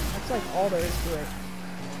kickoff goal. That's like all there is to it.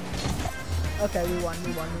 Okay, we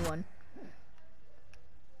won.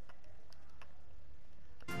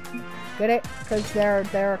 Get it? Because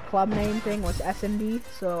their club name thing was SMD,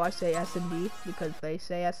 so I say SMD because they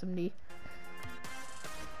say SMD.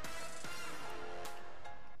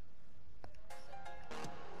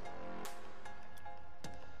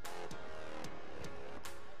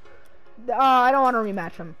 I don't want to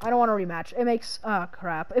rematch him. I don't want to rematch. It makes,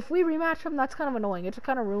 crap. If we rematch him, that's kind of annoying. It just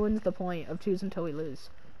kind of ruins the point of 2's until we lose.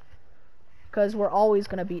 Because we're always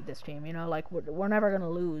going to beat this team, you know? Like, we're never going to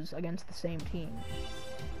lose against the same team.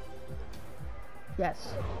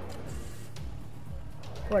 Yes.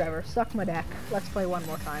 Whatever. Suck my deck. Let's play one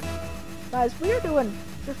more time. Guys, we are doing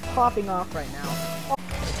just popping off right now.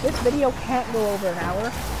 This video can't go over an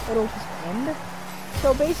hour. It'll just end.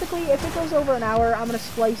 So basically, if it goes over an hour, I'm going to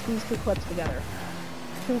splice these two clips together.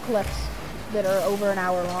 Two clips that are over an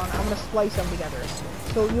hour long. I'm going to splice them together.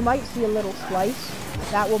 So you might see a little splice.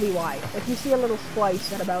 That will be why. If you see a little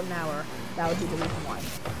splice at about an hour, that would be the reason why.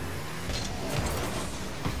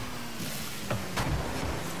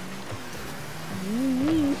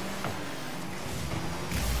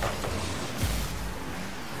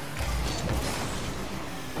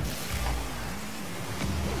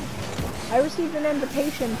 I received an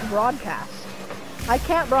invitation to broadcast. I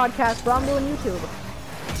can't broadcast, but I'm doing YouTube.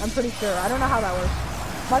 I'm pretty sure. I don't know how that works.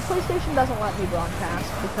 My PlayStation doesn't let me broadcast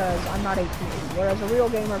because I'm not 18, whereas a real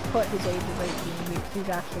gamer put his age as 18 because he's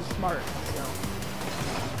actually smart, so.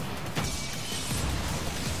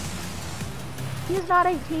 He's not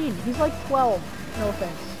 18. He's like 12. No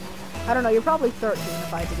offense. I don't know. You're probably 13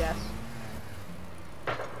 if I had to guess.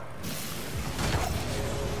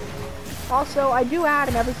 Also, I do add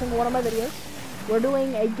in every single one of my videos, we're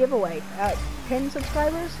doing a giveaway. At 10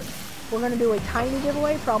 subscribers, we're going to do a tiny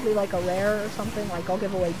giveaway, probably like a rare or something, like I'll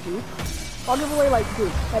give away Goop. I'll give away like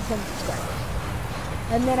Goop at 10 subscribers.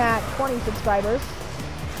 And then at 20 subscribers,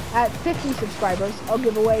 at 50 subscribers, I'll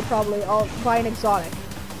give away probably, I'll buy an exotic.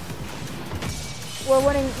 We're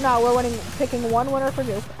winning, picking one winner for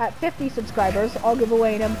Goop. At 50 subscribers, I'll give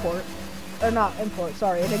away an import. Or not import,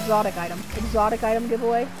 sorry, an exotic item. Exotic item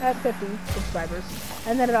giveaway at 50 subscribers.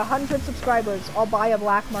 And then at 100 subscribers, I'll buy a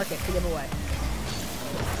black market to give away.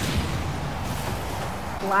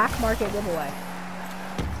 Black market giveaway.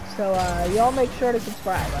 So, y'all make sure to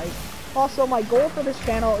subscribe, right? Also, my goal for this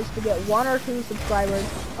channel is to get 1 or 2 subscribers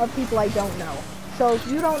of people I don't know. So, if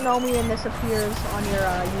you don't know me and this appears on your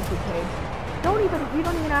YouTube page, you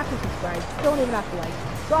don't even have to subscribe. Don't even have to like.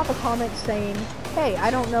 Drop a comment saying, hey, I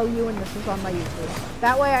don't know you and this is on my YouTube.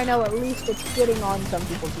 That way I know at least it's getting on some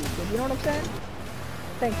people's YouTube. You know what I'm saying?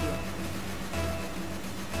 Thank you.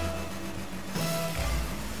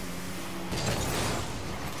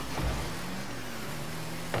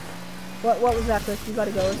 What was that, Chris? You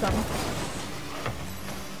gotta go or something?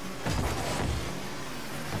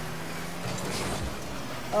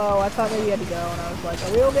 Oh, I thought maybe you had to go, and I was like,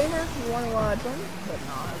 a real gamer? You wanna join me? But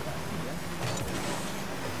no, okay.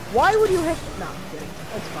 Why would you hit? No, I'm kidding.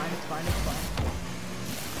 It's fine, it's fine, it's fine.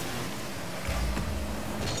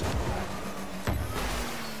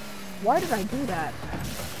 Why did I do that?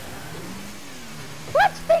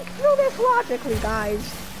 Let's think through this logically, guys.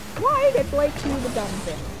 Why did Blake do the dumb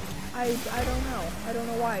thing? I don't know. I don't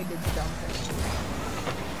know why I did the dumb thing.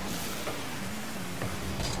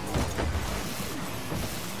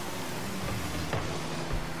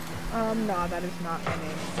 No, that is not my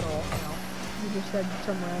name at all, no. You just said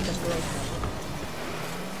some random Blake name.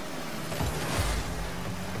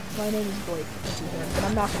 My name is Blake, if you heard, but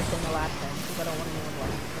I'm not going to say my last name, because I don't want anyone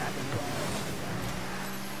like cracking me up.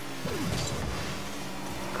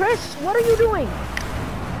 Chris, what are you doing?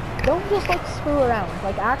 Don't just, like, screw around.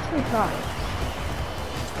 Like, actually try.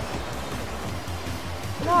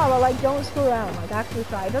 No, but, like, don't screw around. Like, actually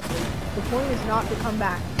try. The point is not to come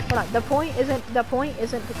back. Hold on. The point isn't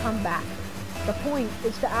to come back. The point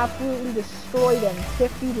is to absolutely destroy them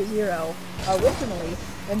 50-0 originally,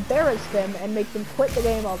 embarrass them, and make them quit the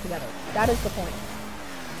game altogether. That is the point.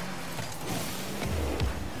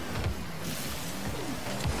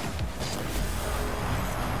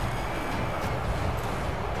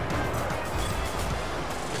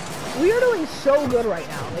 We are doing so good right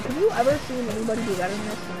now. Like, have you ever seen anybody do better than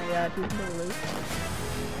this in a 2's until you lose?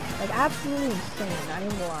 Like, absolutely insane, not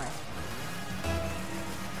even gonna lie.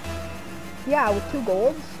 Yeah, with 2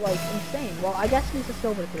 golds, like, insane. Well, I guess he's a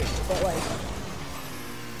silver 3, but, like,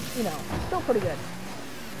 you know, still pretty good.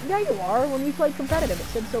 Yeah, you are. When we played competitive, it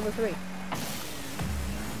said silver 3.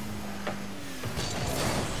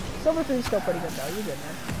 Silver 3 is still pretty good, though. You're good,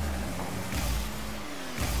 man.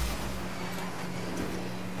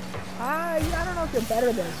 I don't know if you're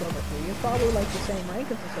better than a silver 3. You're probably, like, the same rank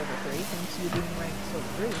as a silver 3, since you being ranked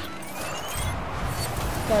silver 3.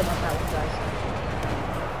 Sorry about that one, guys.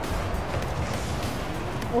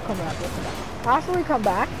 We'll come back, we'll come back. After we come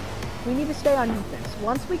back, we need to stay on defense.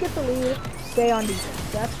 Once we get the lead, stay on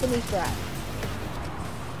defense. That's the new strat.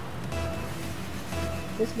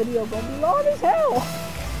 This video gonna be long as hell!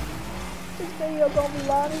 This video gonna be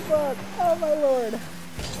long as fuck. Oh my lord.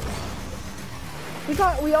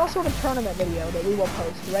 We also have a tournament video that we will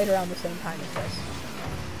post right around the same time as this.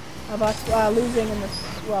 Of us losing in this,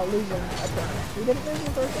 well, losing a tournament. We didn't lose in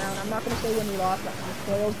the first round. I'm not gonna say when we lost, that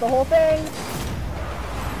spoils the whole thing!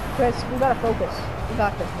 Chris, we gotta focus. We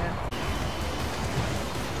got this, man.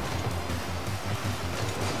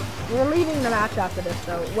 We're leaving the match after this,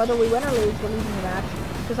 though. Whether we win or lose, we're leaving the match.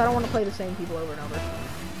 Because I don't want to play the same people over and over.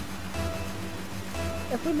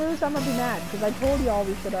 If we lose, I'm gonna be mad. Because I told y'all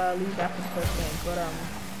we should leave after the first game. But,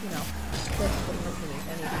 you know, Chris didn't listen to me.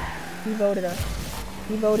 And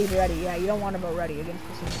he voted ready. Yeah, you don't want to vote ready against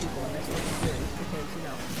the same people in this series. Because, you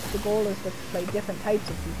know, the goal is to play different types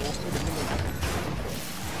of people so that we lose.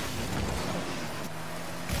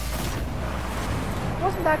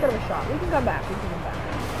 Wasn't that good of a shot. We can come back. We can come back.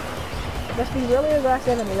 Just be really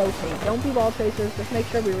aggressive and rotate. Don't be ball chasers. Just make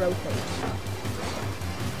sure we rotate.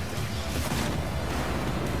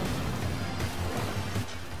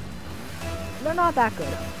 They're not that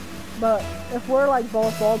good. But if we're like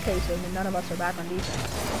both ball chasing and none of us are back on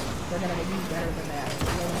defense, they're gonna be better than that.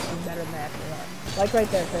 They're gonna be better than they actually are. Like right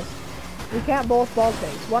there, Chris. We can't both ball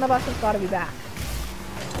chase. One of us has got to be back.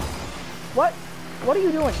 What? What are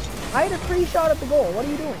you doing? I had a free shot at the goal. What are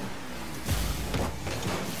you doing?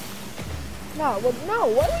 No,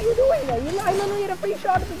 what are you doing there? I literally had a free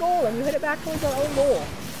shot at the goal and you hit it back towards our own goal.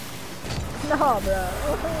 Nah, bro.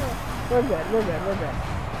 We're good, we're good, we're good.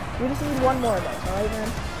 We just need one more of those, alright,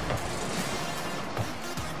 man?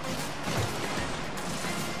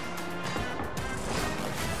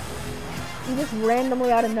 He just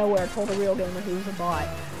randomly out of nowhere told a real gamer he was a bot.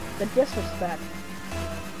 The disrespect.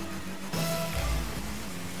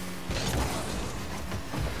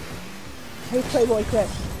 Hey, Playboy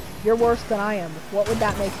Chris, you're worse than I am. What would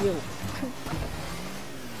that make you?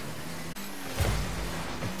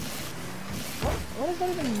 What does that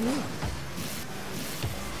even mean?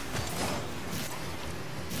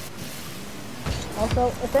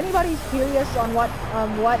 Also, if anybody's curious on what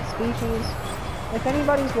species, if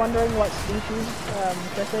anybody's wondering what species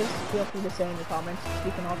Chris is, feel free to say in the comments.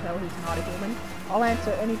 You can all tell he's not a human. I'll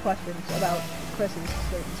answer any questions about Chris's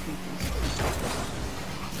certain species.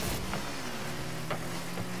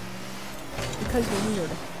 Because you're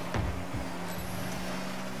weird.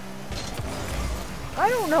 I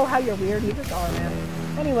don't know how you're weird, you just are, man.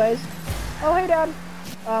 Anyways. Oh, hey, Dad.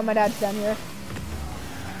 My dad's down here.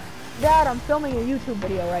 Dad, I'm filming a YouTube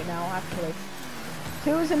video right now, actually.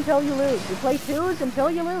 2's until you lose. You play 2's until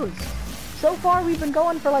you lose. So far, we've been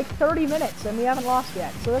going for like 30 minutes, and we haven't lost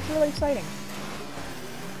yet. So that's really exciting.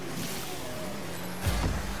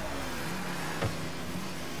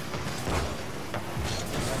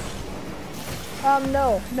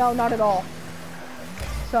 No, not at all.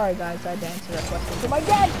 Sorry, guys, I had to answer that question. So my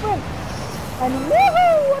dad sprint! And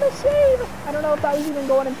woohoo! What a save! I don't know if that was even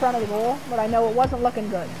going in front of the goal, but I know it wasn't looking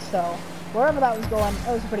good. So, wherever that was going, it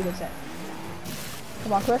was a pretty good save.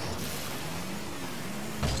 Come on, Chris.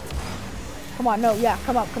 Come on, no, yeah,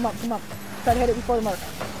 come up. Try to hit it before the mark.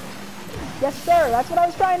 Yes, sir, that's what I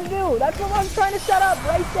was trying to do. That's what I was trying to set up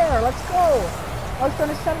right there. Let's go. I was trying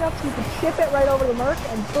to set it up so you could chip it right over the mark,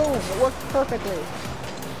 and boom, it worked perfectly.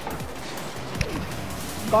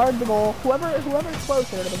 Guard the goal. Whoever's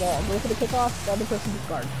closer to the ball, go for the kickoff, the other person just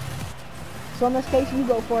guard. So in this case, you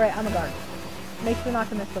go for it, I'm a guard. Make sure not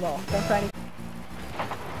to miss the ball. Don't try to...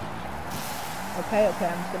 Okay, I'm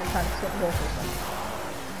just gonna try to sit and goal for a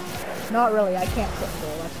second. Not really, I can't sit and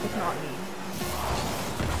goal, that's just not me.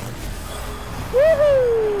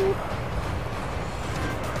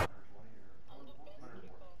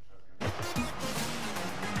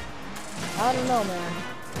 know, man.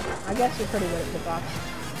 I guess you're pretty good at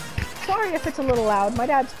kickoffs. Sorry if it's a little loud. My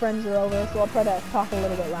dad's friends are over, so I'll try to talk a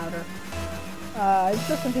little bit louder. It's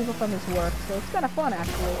just some people from his work, so it's kind of fun,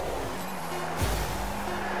 actually.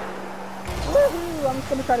 Woohoo! I'm just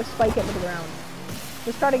gonna try to spike it to the ground.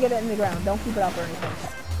 Just try to get it in the ground. Don't keep it up or anything.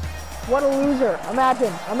 What a loser!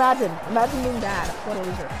 Imagine being bad. What a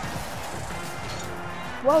loser.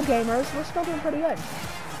 Well, gamers, we're still doing pretty good.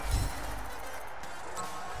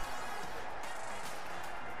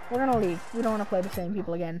 We're gonna leave. We don't want to play the same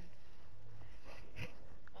people again.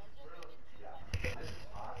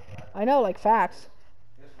 I know, like facts.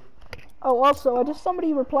 Oh, also,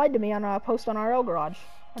 somebody replied to me on a post on RL Garage.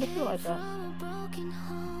 How do you feel like that?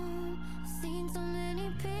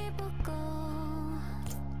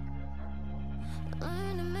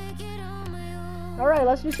 Alright,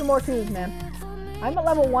 let's do some more 2's, man. I'm at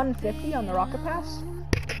level 150 on the Rocket Pass.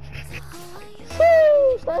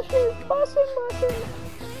 Sheesh, that shit is bussin'.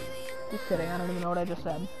 Just kidding, I don't even know what I just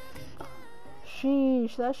said.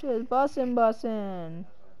 Sheesh, that shit is bussin'.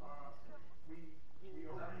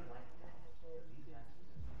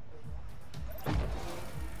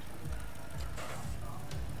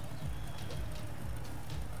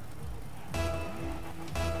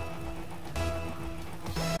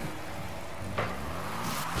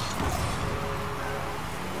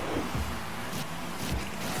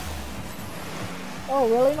 Oh,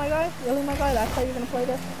 really, my guy? Really, my guy? That's how you're gonna play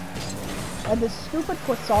this? This stupid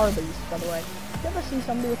Quasar beast, by the way. If you ever see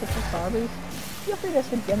somebody with a Quasar beast, feel free just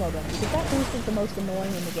to demo them, because that beast is the most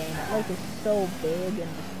annoying in the game. That lake is so big and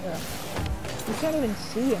just, you can't even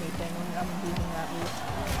see anything when I'm using that beast.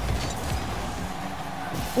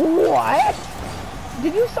 What?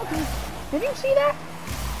 Did you see that?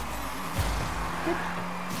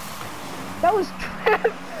 That was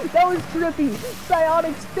trippy.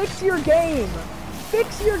 Psionics, fix your game.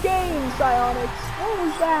 Fix your game, Psionics. What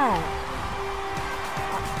was that?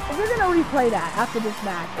 We're gonna replay that after this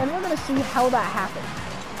match, and we're gonna see how that happened.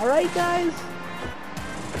 Alright, guys?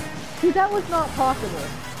 See, that was not possible.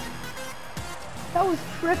 That was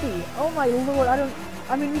trippy. Oh my lord,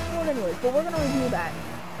 I mean, we scored anyways, but we're gonna review that.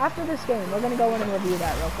 After this game, we're gonna go in and review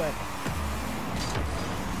that real quick.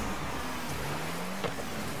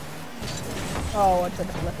 Oh, I tried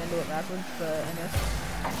to flip into it backwards,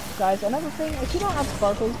 guys, another thing, if you don't have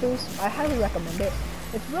Sparkles Boost, I highly recommend it.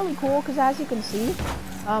 It's really cool, because as you can see,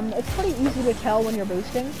 it's pretty easy to tell when you're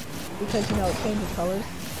boosting, because, you know, it changes colors.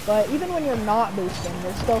 But even when you're not boosting,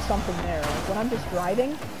 there's still something there. Like, when I'm just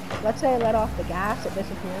driving, let's say I let off the gas, it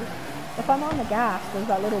disappears. If I'm on the gas, there's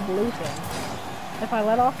that little blue thing. If I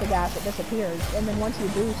let off the gas, it disappears, and then once you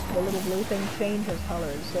boost, the little blue thing changes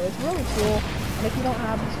colors. So it's really cool, and if you don't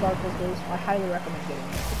have the Sparkles Boost, I highly recommend getting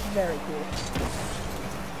it. It's very cool.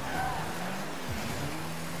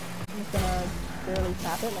 I'm just gonna barely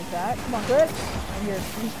tap it like that. Come on, Chris! And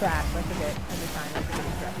he's trash, I forget every time. I forget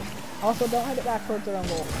he's trash. Also, don't hit it back towards their own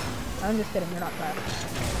goal. I'm just kidding, you're not trash.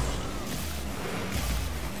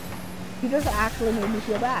 He just actually made me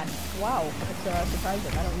feel bad. Wow, it's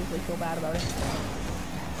surprising. I don't usually feel bad about it.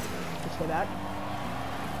 Just stay back.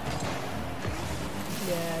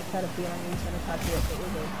 Yeah, I had a feeling he was gonna touch it, but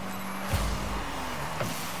we're good.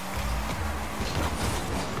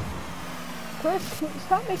 Chris,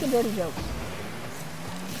 stop making dirty jokes.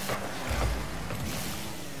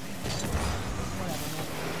 Whatever, man.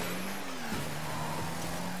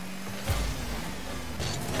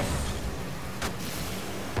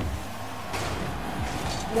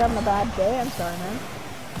 You're having a bad day? I'm sorry, man.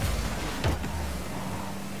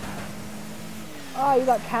 Oh, you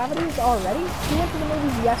got cavities already? You went to the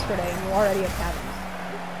movies yesterday and you already have cavities.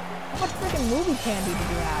 How much freaking movie candy did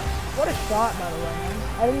you have? What a shot, by the way, man.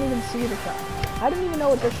 I didn't even see the shot. I didn't even know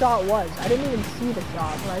what the shot was. I didn't even see the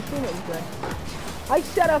shot, but I assume it was good. I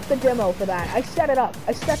set up the demo for that. I set it up.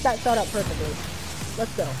 I set that shot up perfectly.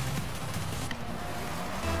 Let's go.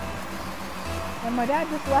 And my dad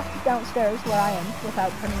just left downstairs where I am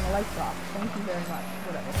without turning the lights off. Thank you very much.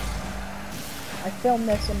 Whatever. I filmed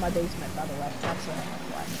this in my basement, by the way. That's why.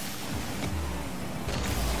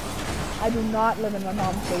 I do not live in my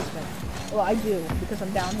mom's basement. Well, I do, because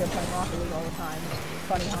I'm down here playing Rocket League all the time. It's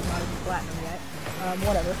funny how I'm not even platinum yet.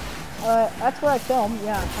 Whatever. That's where I film.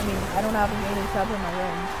 Yeah, I mean, I don't have a gaming tub in my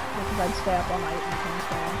room, because I'd stay up all night and can't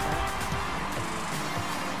stay on that.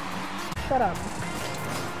 Shut up.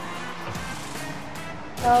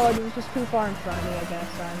 Oh, it was just too far in front of me, I guess.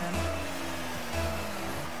 Sorry, man.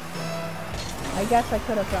 I guess I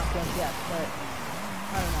could have front flipped, yes, but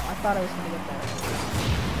I don't know. I thought I was going to get there.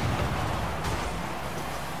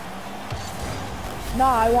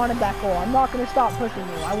 Nah, I wanted that goal. I'm not going to stop pushing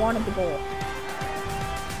you. I wanted the goal.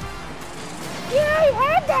 Yeah, I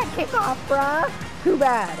had that kickoff, bruh. Too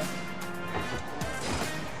bad.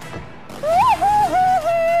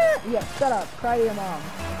 Yeah, shut up. Cry to your mom.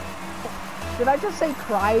 Did I just say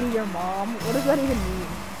cry to your mom? What does that even mean?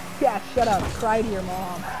 Yeah, shut up. Cry to your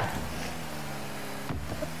mom.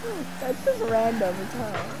 That's just random as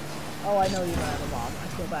hell. Oh, I know you don't have a mom. I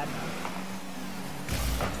feel bad now.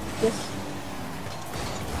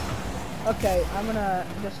 Okay, I'm gonna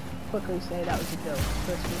just quickly say that was a joke.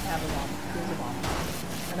 First, we have a mom. Here's a mom.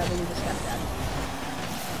 And I believe a stepdad.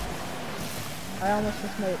 I almost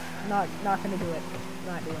just made... Not gonna do it.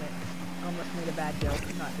 Not doing it. Almost made a bad joke.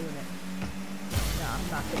 Not doing it. No, I'm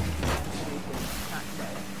not gonna do it. Not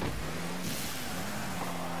today.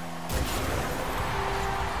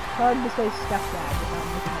 It's hard to say stepdad without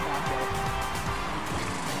making a bad joke.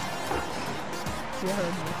 You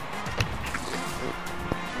heard me.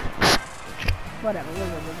 Whatever.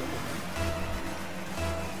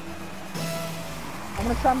 I'm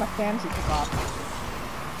gonna try my fancy kickoff.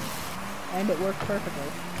 And it worked perfectly.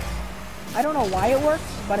 I don't know why it works,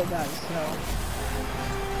 but it does, so.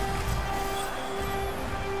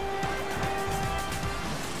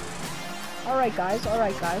 Alright guys,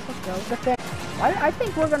 let's go. I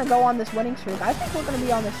think we're gonna go on this winning streak. I think we're gonna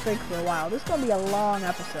be on this streak for a while. This is gonna be a long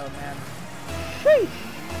episode, man. Sheesh!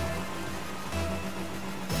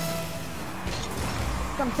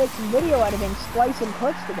 It's gonna take some video editing, splicing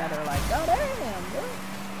clips together, like, oh damn, dude.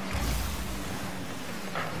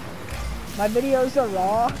 My videos are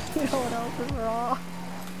raw. You know what else is raw?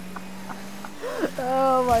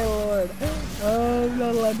 Oh my lord. Oh, I'm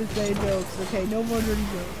not allowed to say jokes. Okay, no more dirty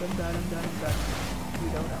jokes. I'm done. You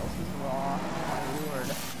know what else is raw? Oh my lord.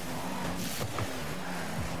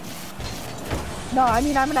 No, I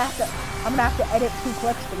mean I'm gonna have to edit 2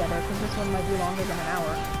 clips together because this one might be longer than an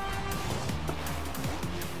hour.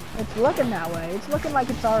 It's looking that way. It's looking like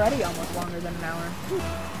it's already almost longer than an hour.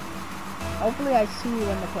 Hopefully I see you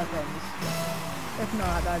when the clip ends. If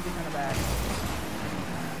not, that'd be kind of bad.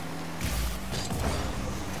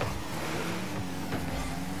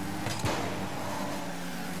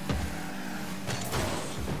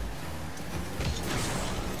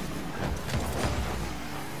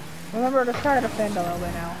 Remember to try to defend a little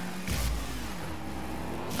bit now.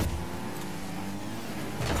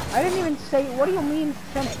 I didn't even say, what do you mean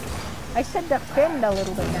Finnick? I said defend a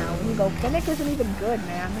little bit now, and you go, Finnick isn't even good,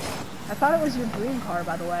 man. I thought it was your dream car,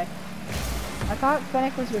 by the way. I thought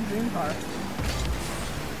Finnick was your dream car.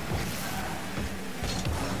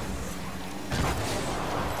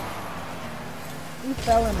 You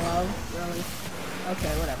fell in love, really?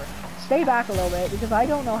 Okay, whatever. Stay back a little bit, because I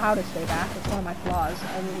don't know how to stay back. It's one of my flaws.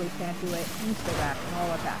 I literally can't do it. You stay back, and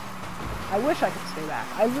I'll attack. I wish I could stay back.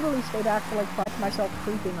 I literally stay back to, like, find myself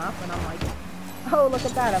creeping up, and I'm like, oh, look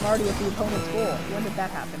at that, I'm already at the opponent's goal. When did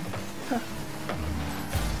that happen?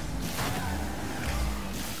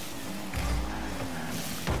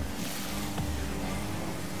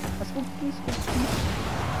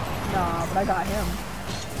 Nah, but I got him.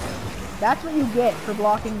 That's what you get for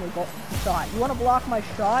blocking the shot. You want to block my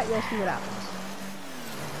shot, you'll see what happens.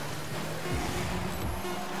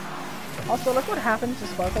 Also, look what happens to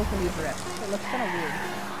sparkles when you drift. It looks kind of weird.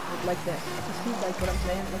 Like this. You see, like, what I'm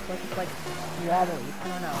saying? It looks like it's, like, wobbly. I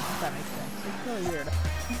don't know if that makes sense. It's really weird.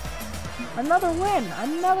 Another win!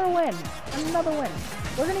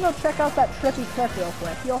 We're gonna go check out that trippy clip real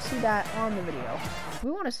quick. You'll see that on the video.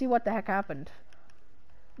 We want to see what the heck happened.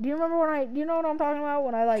 Do you remember when do you know what I'm talking about?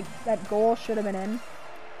 When like, that goal should have been in?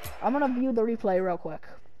 I'm gonna view the replay real quick.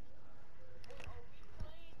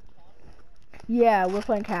 Yeah, we're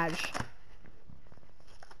playing cash.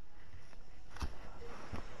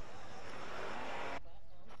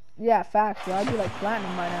 Yeah, facts, bro. I'd be like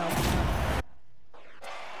platinum by now.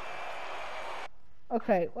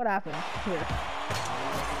 Okay, what happened here?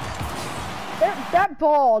 That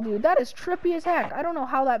ball, dude, that is trippy as heck. I don't know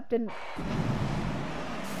how that didn't...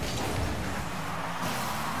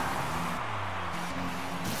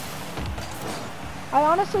 I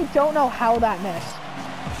honestly don't know how that missed.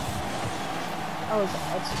 Oh,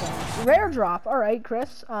 that's funny. Rare drop. Alright,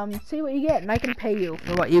 Chris. See what you get, and I can pay you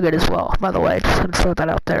for what you get as well, by the way. Just gonna throw that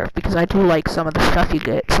out there, because I do like some of the stuff you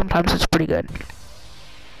get. Sometimes it's pretty good.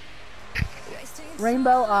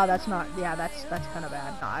 Rainbow, that's not, yeah, that's kind of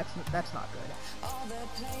bad. No, that's not good.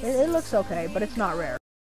 It looks okay, but it's not rare.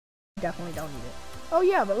 Definitely don't need it. Oh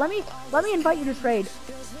yeah, but let me invite you to trade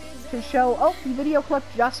to show. Oh, the video clip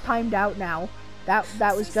just timed out now.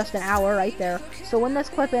 That was just an hour right there. So when this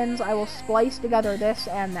clip ends, I will splice together this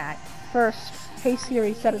and that. First, hey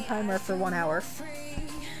Siri, set a timer for 1 hour.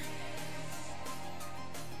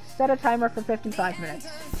 Set a timer for 55 minutes.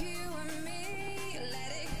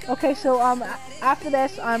 Okay, so after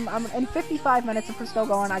this, I'm in 55 minutes. If we're still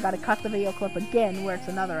going, I gotta cut the video clip again, where it's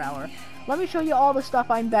another hour. Let me show you all the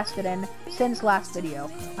stuff I invested in since last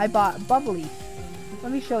video. I bought bubbly.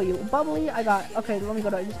 Let me show you bubbly. I got, okay. Let me go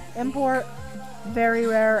to import, very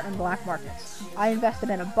rare, and black markets. I invested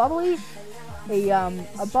in a bubbly,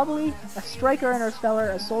 a striker interstellar,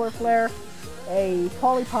 a solar flare, a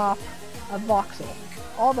polypop, a voxel.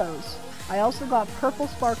 All those. I also got purple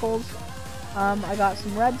sparkles. I got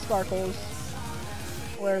some red sparkles.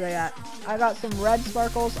 Where are they at? I got some red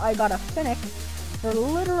sparkles. I got a Finnick for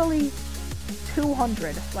literally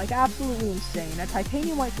 200. Like, absolutely insane. A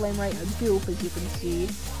titanium white flame rate, a dupe, as you can see.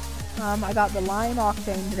 I got the lime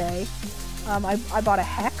octane today. I bought a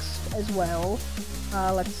hex as well.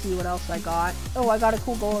 Let's see what else I got. Oh, I got a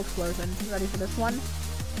cool gold explosion. Ready for this one?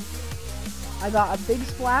 I got a big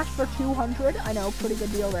splash for 200. I know, pretty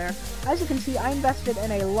good deal there. As you can see, I invested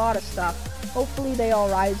in a lot of stuff. Hopefully they all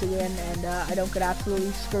rise again, and I don't get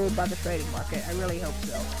absolutely screwed by the trading market. I really hope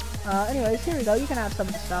so. Anyways, here we go. You can have some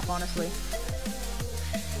of the stuff, honestly.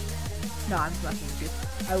 No, I'm messing with you.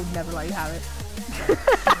 I would never let you have it.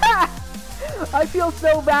 I feel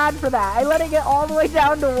so bad for that. I let it get all the way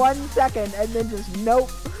down to 1 second, and then just,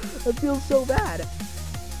 nope. I feel so bad.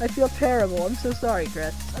 I feel terrible. I'm so sorry,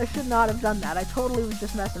 Chris. I should not have done that. I totally was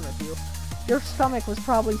just messing with you. Your stomach was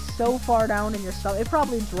probably so far down in your stomach. It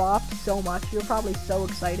probably dropped so much. You were probably so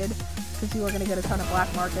excited because you were going to get a ton of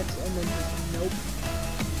black markets, and then just, nope.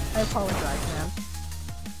 I apologize, man.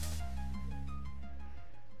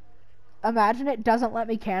 Imagine it doesn't let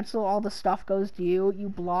me cancel. All the stuff goes to you. You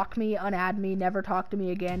block me, unadd me, never talk to me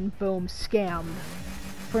again. Boom. Scammed.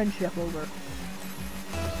 Friendship over.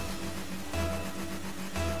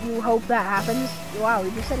 You hope that happens? Wow, he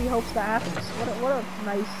just said he hopes that happens. What a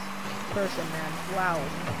nice person, man. Wow.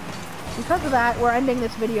 Because of that, we're ending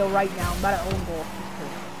this video right now. I'm about to own goal.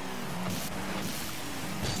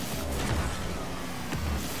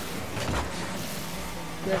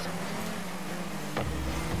 Yes.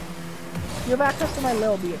 You have access to my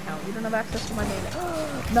Lil B account. You don't have access to my main.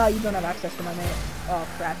 No, you don't have access to my main. Oh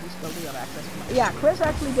crap, you still do have access to my. Yeah, Chris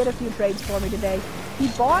actually did a few trades for me today. He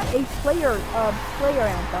bought a player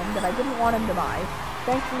anthem that I didn't want him to buy.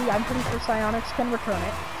 Thankfully, I'm pretty sure Psionics can return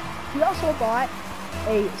it. He also bought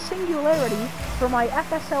a Singularity for my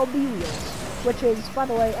FSLB wheels, which is, by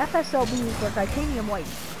the way, FSLBs for titanium white.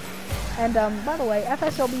 And by the way,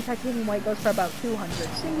 FSLB titanium white goes for about 200.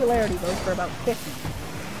 Singularity goes for about 50.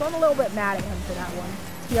 So I'm a little bit mad at him for that one.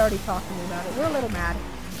 He already talked to me about it. We're a little mad.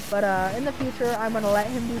 But in the future, I'm going to let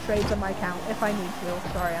him do trades on my account if I need to.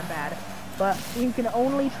 Sorry, I'm bad. But we can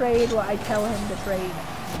only trade what I tell him to trade.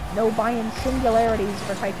 No buying Singularities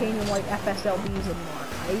for titanium white FSLBs anymore,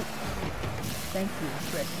 right? Thank you,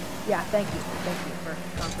 Chris. Yeah, thank you. Thank you for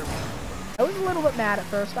confirming. I was a little bit mad at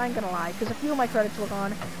first, I ain't gonna lie, because a few of my credits were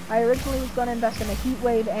gone. I originally was going to invest in a heat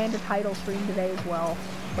wave and a title stream today as well.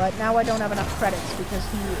 But now I don't have enough credits because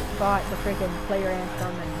he bought the freaking player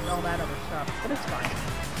anthem and all that other stuff. But it's fine.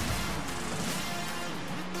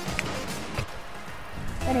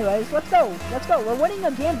 Anyways, let's go. Let's go. We're winning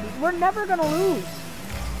again. We're never gonna lose.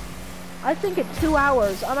 I think at 2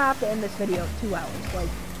 hours, I'm gonna have to end this video at 2 hours. Like,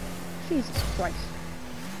 Jesus Christ.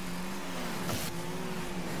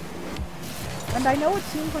 And I know it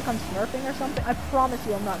seems like I'm smurfing or something. I promise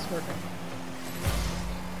you I'm not smurfing.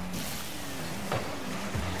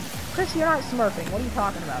 Chris, you're not smurfing. What are you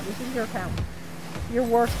talking about? This is your account. You're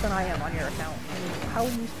worse than I am on your account. I mean,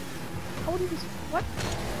 how would you just, what?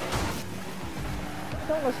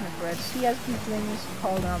 Don't listen to Chris. He has these things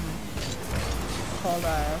called, you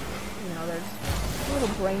know, there's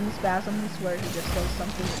little brain spasms where he just says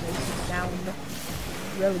something that makes it sound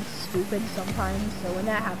really stupid sometimes. So when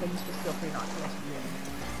that happens, just feel free not to listen to him.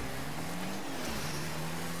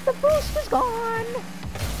 The boost is gone!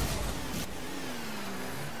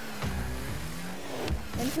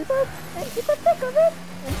 Into the thick of it!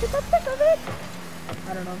 Into the thick of it!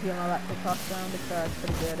 I don't know if you know that TikTok sound, it's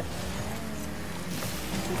pretty good.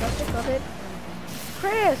 Into the thick of it.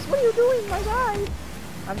 Chris, what are you doing, my guy?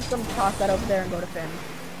 I'm just gonna toss that over there and go to Finn.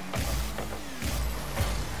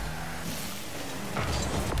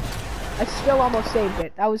 I still almost saved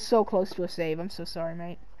it. I was so close to a save. I'm so sorry,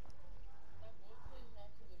 mate.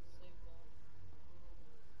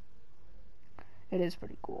 It is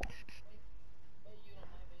pretty cool.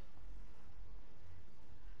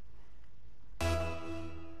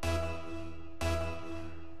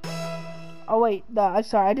 Oh wait, I'm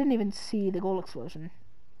sorry, I didn't even see the gold explosion.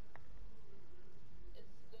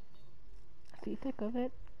 The thick of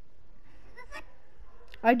it.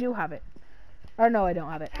 I do have it. Or no, I don't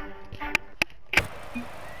have it.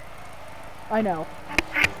 I know.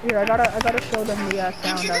 Here, I gotta show them the sound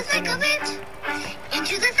I was singing.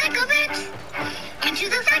 Into the thick of it. Into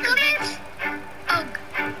the thick of it. Oh.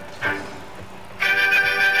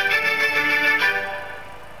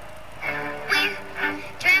 We're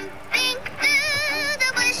tramping through the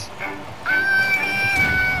bush. On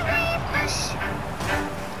we push.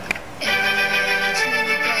 Into the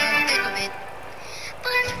thick of it.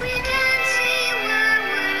 But we can't see where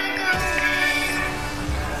we're going.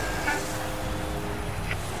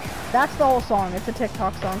 That's the whole song. It's a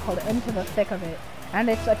TikTok song called Into the Thick of It. And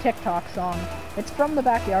it's a TikTok song. It's from the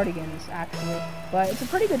Backyardigans, actually. But it's a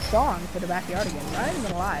pretty good song for the Backyardigans. I ain't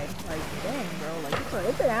gonna lie. Like, dang, bro. Like,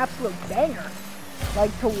 it's an absolute banger.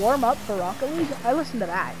 Like, to warm up for Rocket League, I listen to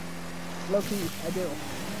that. Low-key, I do.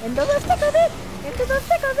 Into the thick of it! Into the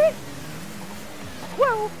thick of it!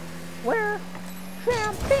 Well, we're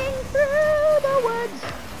tramping through the woods.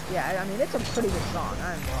 Yeah, I mean, it's a pretty good song.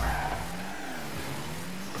 I ain't gonna lie.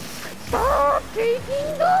 Stop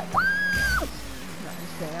taking the bus! No, I'm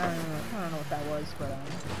just kidding. I don't know what that was, but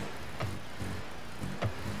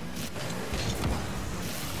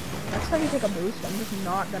that's how you take a boost. I'm just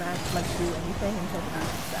not gonna like do anything until the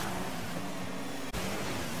boost is down.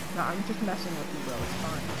 No, I'm just messing with you, bro. It's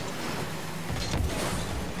fine.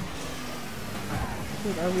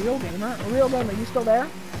 Dude, a real gamer? A real gamer, you still there?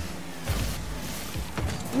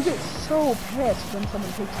 You get so pissed when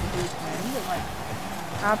someone takes the boost, man. You get like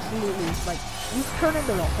absolutely, like, you turn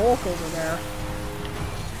into the Hulk over there.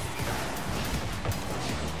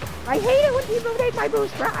 I hate it when people take my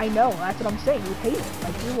boost. I know, that's what I'm saying. You hate it.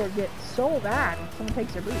 Like, you will get so bad when someone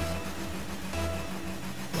takes your boost.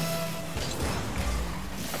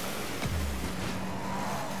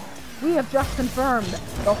 We have just confirmed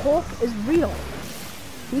the Hulk is real.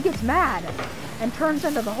 He gets mad and turns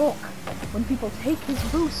into the Hulk when people take his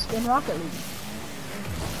boost in Rocket League.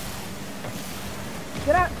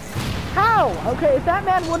 Get out. How? Okay, if that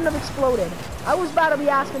man wouldn't have exploded, I was about to be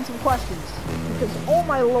asking some questions. Because, oh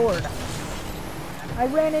my lord. I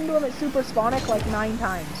ran into him at Supersonic like 9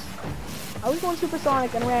 times. I was going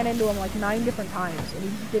Supersonic and ran into him like 9 different times, and he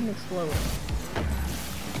just didn't explode.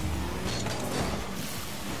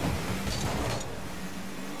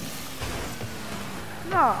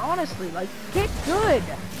 No, honestly, like, get good.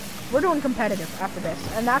 We're doing competitive after this,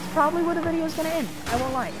 and that's probably where the video is gonna end. I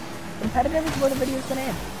won't lie. Competitive is where the video is gonna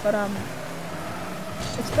end. But,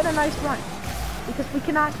 it's been a nice run. Because we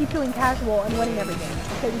cannot keep doing casual and winning every game.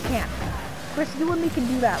 Okay, we can't. Chris, you and me can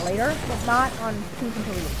do that later, but not on 2's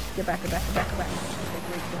until we lose. Get back, get back, get back, get back. Okay,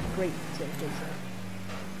 great, great, great, great.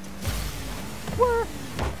 We're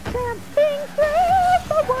tramping through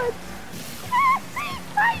the woods.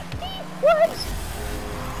 Woods.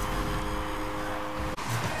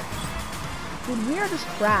 Dude, we are just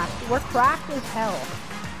cracked. We're cracked as hell.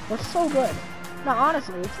 We're so good. No,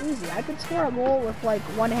 honestly, it's easy. I could score a goal with, like,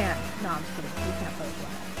 one hand. No, I'm just kidding. You can't play with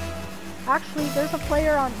one hand. Actually, there's a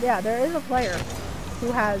player on... Yeah, there is a player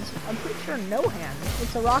who has, I'm pretty sure, no hands.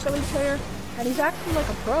 It's a Rocket League player, and he's actually, like,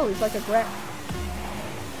 a pro. He's, like, a great...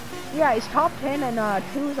 Yeah, he's top 10 in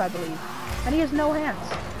 2's, I believe. And he has no hands.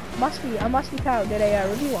 Musty Cow did a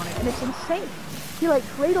review on it, and it's insane. He, like,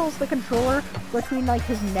 cradles the controller between, like,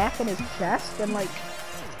 his neck and his chest, and, like...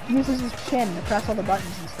 uses his chin to press all the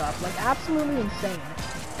buttons and stuff. Like, absolutely insane.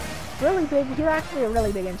 Really big. He's actually a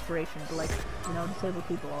really big inspiration to, like, you know, disabled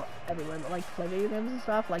people everywhere that like to play video games and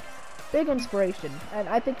stuff. Like, big inspiration. And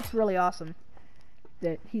I think it's really awesome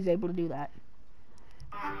that he's able to do that.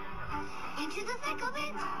 Into the thick of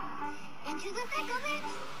it. Into the thick of it.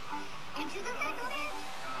 Into the thick of it.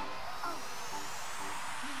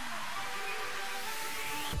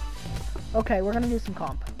 Okay, we're gonna do some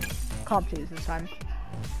comp 2's this time.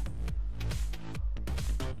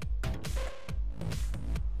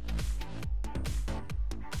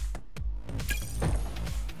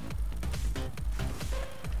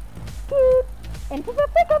 Into the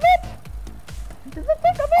thick of it! Into the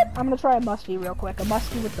thick of it! I'm gonna try a muskie real quick. A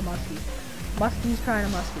muskie with the muskie. Muskie's trying a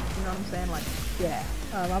muskie. You know what I'm saying? Like, yeah.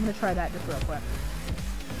 I'm gonna try that just real quick.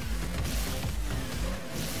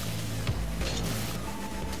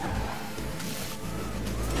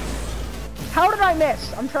 How did I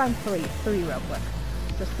miss? I'm trying 3 real quick.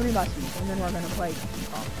 Just 3 muskies, and then we're gonna play some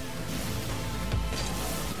comp.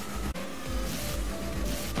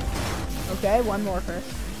 Okay, one more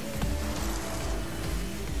first.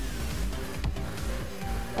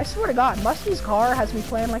 I swear to God, Muskie's car has me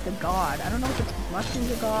playing like a god. I don't know if it's because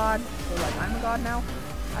Muskie's a god, or like I'm a god now.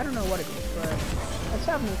 I don't know what it is, but it's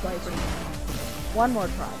having me play pretty good. One more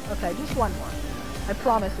try. Okay, just one more. I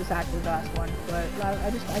promise this actually the last one, but I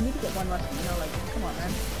need to get one Muskie, you know, like, come on,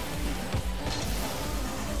 man.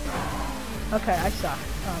 Okay, I suck.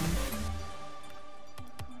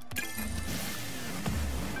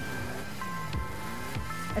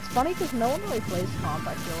 It's funny because no one really plays comp,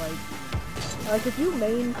 I feel like. Like, if you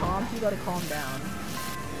main comp, you gotta calm down.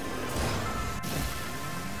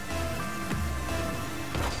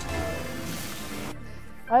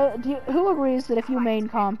 Who agrees that if you main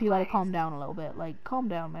comp, you gotta calm down a little bit? Like, calm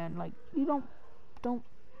down, man. Like, you don't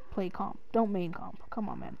play comp. Don't main comp. Come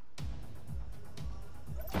on, man.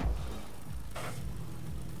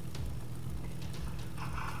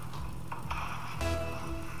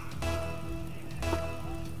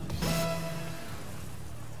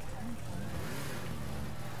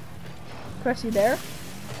 Chris, you there?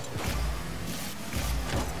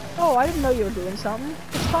 Oh, I didn't know you were doing something.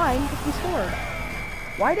 It's fine, if you scored.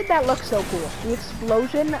 Why did that look so cool? The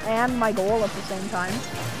explosion and my goal at the same time.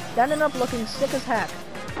 That ended up looking sick as heck.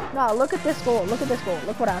 No, look at this goal. Look at this goal.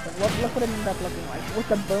 Look what happened. Look what it ended up looking like. With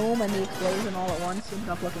the boom and the explosion all at once, it ended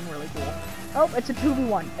up looking really cool. Oh, it's a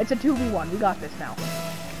 2v1. It's a 2v1. We got this now.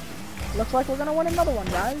 Looks like we're gonna win another one,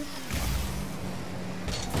 guys.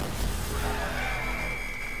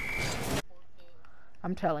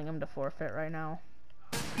 I'm telling him to forfeit right now.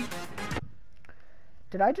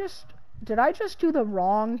 Did I just do the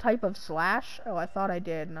wrong type of slash? Oh, I thought I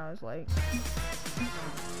did, and I was like...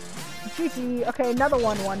 GG. Okay, another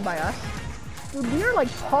one won by us. Dude, we are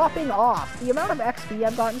like popping off. The amount of XP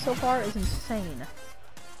I've gotten so far is insane.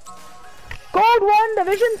 Gold 1,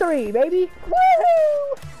 Division 3, baby!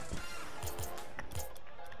 Woohoo!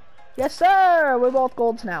 Yes, sir! We're both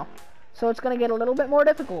golds now. So it's gonna get a little bit more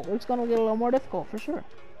difficult. It's gonna get a little more difficult, for sure.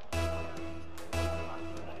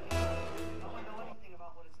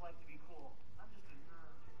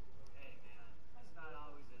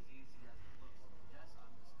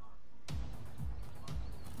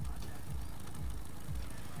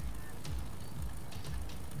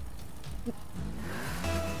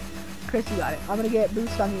 Chris, you got it. I'm gonna get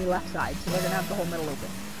boost on the left side, so they're gonna have the whole middle open.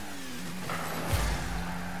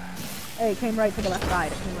 Hey, it came right to the left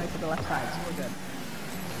side. It came right to the left side, so we're good.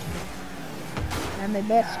 And they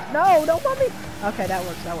missed. No, don't bump me! Okay, that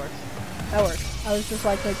works, that works. That works. I was just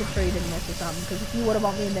like making sure you didn't miss or something, because if you would have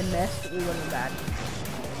bumped me and then missed, we would have been bad.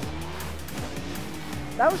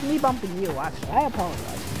 That was me bumping you, actually. I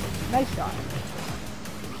apologize. Nice shot.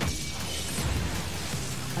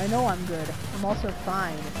 I know I'm good. I'm also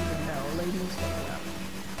fine, if you didn't know. Ladies, hit me up.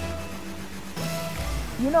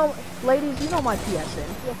 You know, ladies, you know my PSN.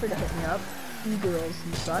 Feel free to hit me up. You girls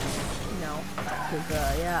and such. You know, because,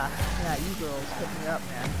 yeah, you girls hit me up,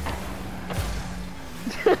 man.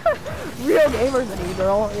 Real gamer's an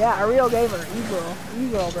e-girl. Yeah, a real gamer. E-girl.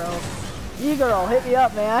 E-girl, bro. E-girl, hit me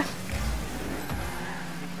up, man.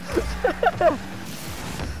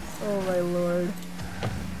 Oh, my lord.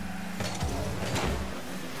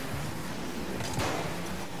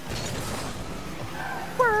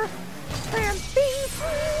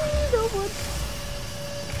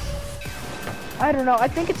 I don't know. I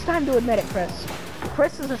think it's time to admit it, Chris.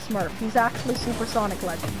 Chris is a Smurf. He's actually Supersonic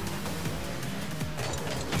Legend.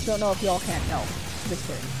 Don't know if y'all can't tell. Just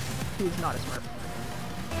kidding. He's not a Smurf.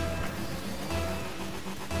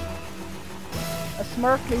 A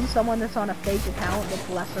Smurf means someone that's on a fake account that's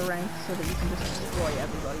lesser ranked so that you can just destroy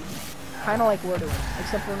everybody. Kind of like we're doing.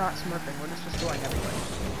 Except we're not Smurfing. We're just destroying everybody.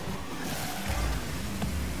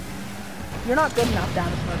 You're not good enough to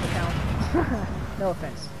have a Smurf account. No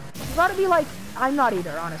offense. You gotta be like, I'm not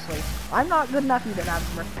either, honestly. I'm not good enough either to have a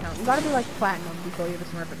Smurf account. You gotta be like Platinum before you have a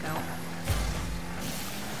Smurf account.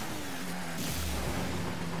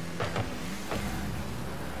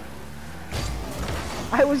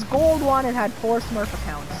 I was Gold 1 and had 4 Smurf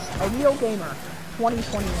accounts. A real gamer.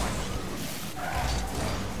 2021.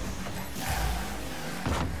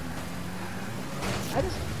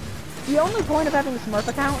 The only point of having a Smurf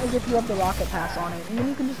account is if you have the Rocket Pass on it, and then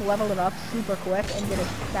you can just level it up super quick and get a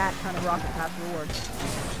fat ton of Rocket Pass rewards.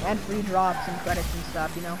 And free drops and credits and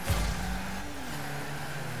stuff, you know?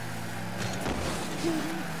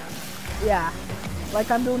 Yeah,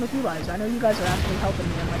 like I'm doing with you guys. I know you guys are actually helping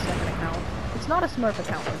me on my second account. It's not a Smurf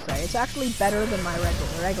account per se, it's actually better than my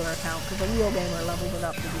regular account, because a real gamer levels it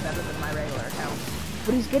up to be better than my regular account.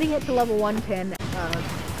 But he's getting it to level 110,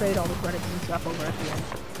 trade all the credits and stuff over at the end.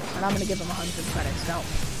 And I'm gonna give him 100 credits to help.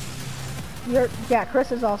 Yeah,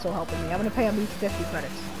 Chris is also helping me. I'm gonna pay him each 50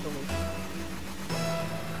 credits, I believe.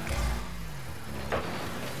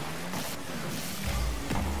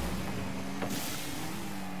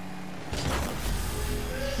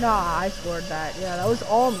 Nah, I scored that. Yeah, that was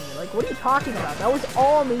all me. Like, what are you talking about? That was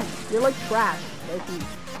all me. You're like trash. Like,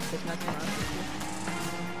 just messing around with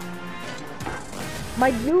you. My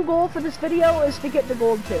new goal for this video is to get to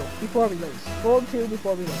gold 2 before we lose. Gold 2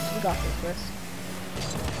 before we lose. We got this, Chris.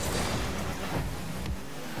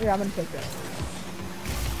 Yeah, I'm gonna take this.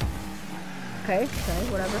 Okay,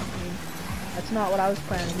 whatever. I mean, that's not what I was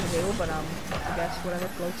planning to do, but I guess whatever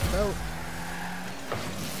floats your boat.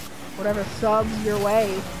 Whatever subs your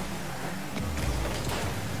way.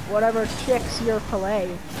 Whatever chicks your fillet.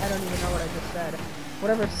 I don't even know what I just said.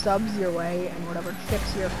 Whatever subs your way and whatever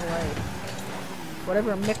chicks your fillet.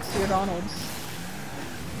 Whatever mix your Donalds.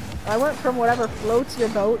 I went from whatever floats your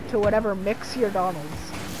boat to whatever mix your Donalds.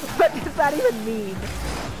 What does that even mean?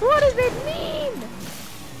 What does it mean?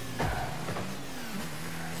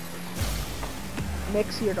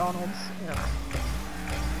 Mix your Donalds. Yeah.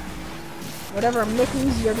 Whatever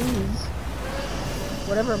Mickey's your D's.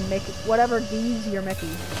 Whatever D's your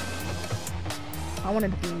Mickey. I want a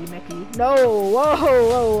D Mickey. No!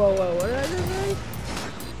 Whoa! What did I just say?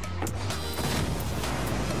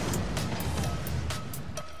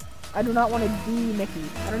 I do not want a D Mickey.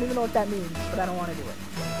 I don't even know what that means, but I don't want to do it.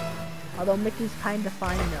 Although Mickey's kind of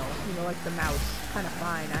fine though. You know, like the mouse. Kind of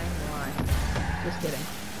fine, I ain't gonna lie. Just kidding.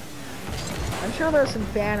 I'm sure there's some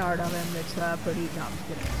fan art of him that's pretty... No, I'm just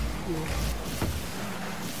kidding. Cool.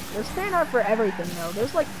 There's fan art for everything though.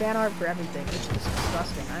 There's like fan art for everything. It's just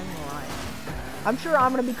disgusting, I ain't gonna lie. I'm sure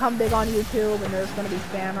I'm gonna become big on YouTube and there's gonna be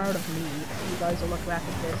fan art of me. You guys will look back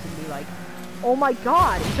at this and be like, oh my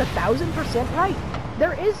god, he's 1000% right.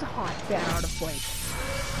 There is hot fan art of Blake.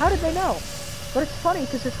 How did they know? But it's funny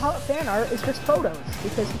because his hot fan art is just photos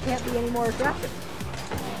because he can't be any more attractive.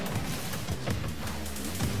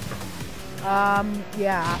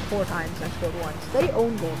 Yeah, 4 times, I scored once. They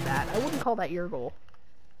own gold that. I wouldn't call that your goal.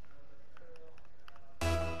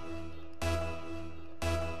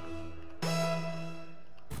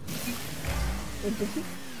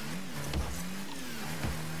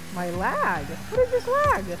 My lag? What is this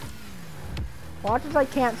lag? Watch as I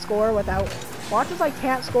can't score without... Watch as I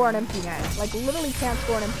can't score an empty net. Like, literally can't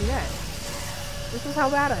score an empty net. This is how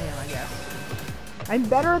bad I am, I guess. I'm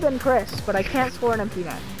better than Chris, but I can't score an empty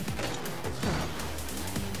net.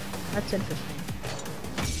 That's interesting.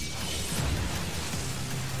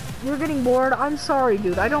 You're getting bored? I'm sorry,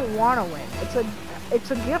 dude. I don't want to win. It's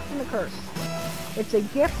a gift and a curse. It's a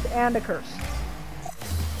gift and a curse.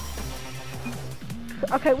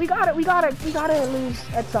 Okay, we gotta lose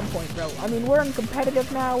at some point, bro. I mean, we're in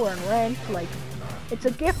competitive now, we're in ranked, like, it's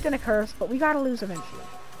a gift and a curse, but we gotta lose eventually.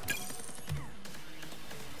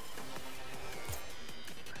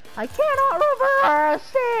 I cannot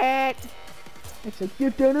reverse it! It's a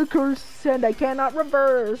gift and a curse, and I cannot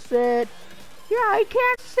reverse it. Yeah, I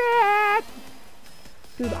can't sit!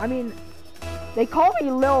 Dude, I mean, they call me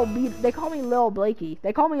Lil Blakey.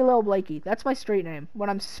 They call me Lil Blakey. That's my street name. When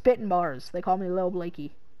I'm spitting bars, they call me Lil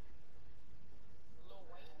Blakey.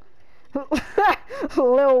 Lil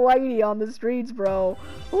Whitey on the streets, bro.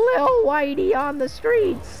 Lil Whitey on the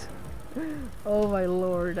streets. Oh my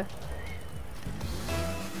lord.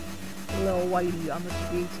 Lil Whitey on the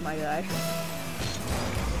streets, my guy.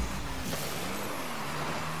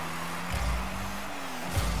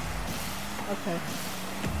 Okay.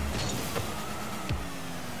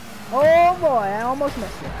 Oh boy, I almost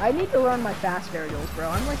missed it. I need to learn my fast aerials, bro.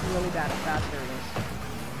 I'm like really bad at fast aerials.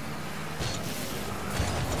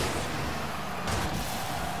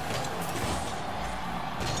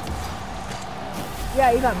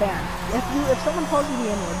 Yeah, you got banned. If someone calls you the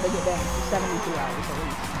N-word, they get banned for 72 hours at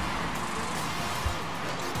least.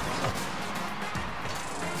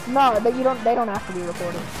 No, but they don't have to be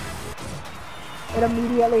reported. It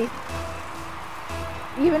immediately,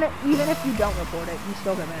 even if you don't report it, you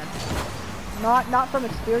still get banned. Not from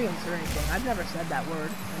experience or anything. I've never said that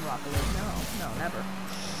word in Rocket League. No, never.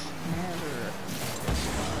 Never.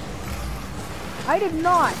 I did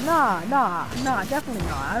not. Nah, definitely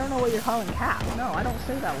not. I don't know what you're calling cap. No, I don't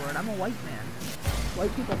say that word. I'm a white man.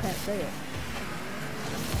 White people can't say it.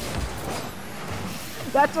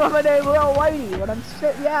 That's why my name Lil Whitey when I'm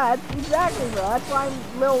spitting. Yeah, exactly, bro. That's why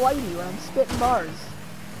I'm Lil Whitey when I'm spitting bars.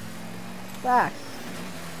 Facts.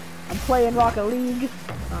 I'm playing Rocket League.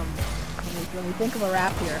 Let me think of a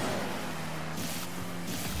rap here.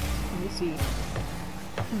 Let me see.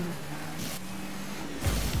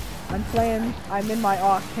 I'm in my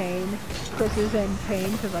octane. Chris is in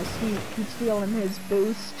pain because I keep stealing his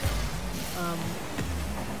boost.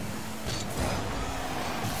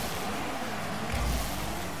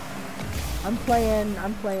 I'm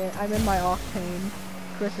in my octane.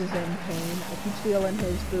 Chris is in pain. I keep stealing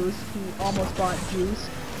his boost. He almost bought juice.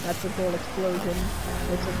 That's a gold explosion.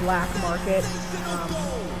 It's a black market.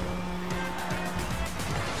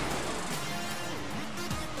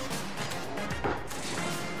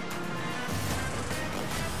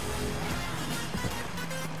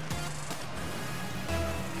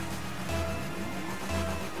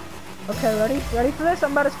 Okay, ready? Ready for this?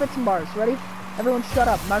 I'm about to spit some bars. Ready? Everyone shut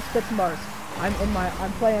up. I'm about to spit some bars.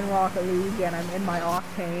 I'm playing Rocket League, and I'm in my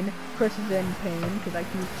Octane. Chris is in pain, because I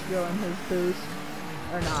keep stealing his boost.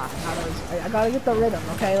 Or not I gotta get the rhythm,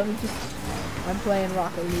 okay? I'm playing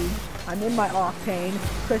Rocket League. I'm in my Octane.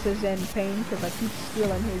 Chris is in pain, because I keep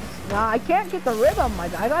stealing his... Nah, I can't get the rhythm, I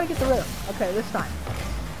gotta get the rhythm. Okay, this time.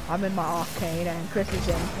 I'm in my Octane, and Chris is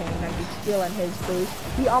in pain. I keep stealing his boost.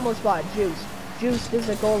 He almost got Juice. Juice is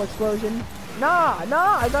a goal explosion. Nah,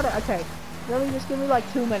 I got it. Okay. Really, just give me like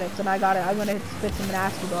 2 minutes and I got it. I'm gonna spit some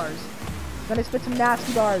nasty bars. I'm gonna spit some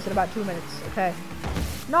nasty bars in about 2 minutes. Okay.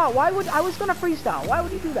 No, why would... I was gonna freestyle. Why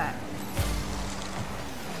would you do that?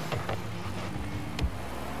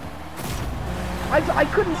 I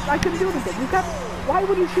couldn't do anything. You kept... Why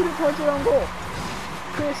would you shoot it towards your own goal?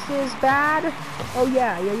 Chris is bad. Oh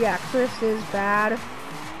yeah. Chris is bad.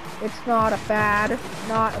 It's not a fad.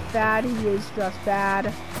 Not a fad. He is just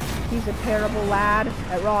bad. He's a terrible lad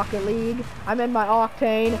at Rocket League. I'm in my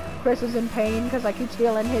Octane. Chris is in pain because I keep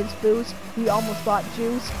stealing his boost. He almost got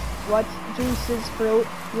Juice. What? Juice is fruit.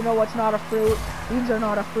 You know what's not a fruit? These are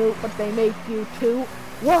not a fruit, but they make you too.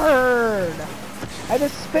 Word! I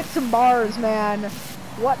just spit some bars, man.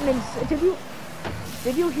 What an Did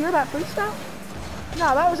you hear that freestyle?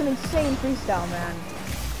 No, that was an insane freestyle, man.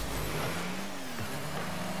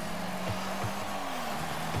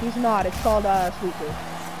 He's not. It's called, Sweet Tooth.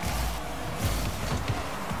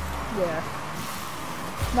 Yeah.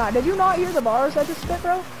 Nah, did you not hear the bars I just spit,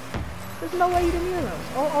 bro? There's no way you didn't hear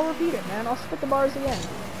those. I'll repeat it, man. I'll spit the bars again.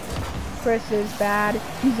 Chris is bad.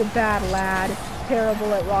 He's a bad lad.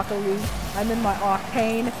 Terrible at Rocket League. I'm in my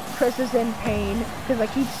Octane. Chris is in pain because I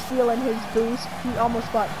keep stealing his boost. He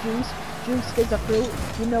almost got Juice. Juice is a fruit.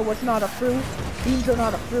 You know what's not a fruit? Beans are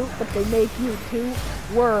not a fruit, but they make you too.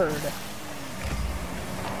 Word.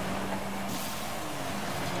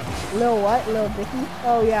 Lil what? Lil Dicky?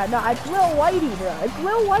 Oh yeah, no, it's Lil Whitey, bro. It's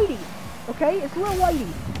Lil Whitey. Okay? It's Lil Whitey.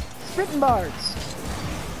 Spitting bars.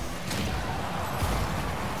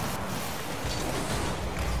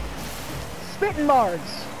 Spitting bars.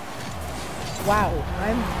 Wow.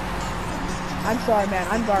 I'm sorry, man.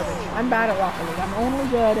 I'm garbage. I'm bad at Rocket League. I'm only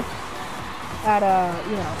good at,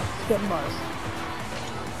 you know, spitting bars.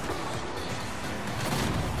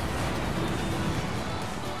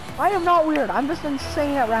 I am not weird. I'm just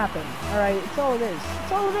insane at rapping. Alright, it's all it is.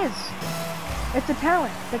 It's all it is. It's a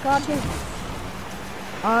talent that God gave me.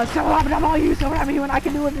 Some love double you human, I'm a human, I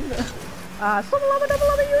can do it. Some love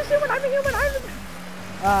double you human, I'm a human,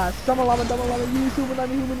 some love double you human,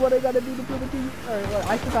 I'm a human, what I gotta do to prove it to you? Alright,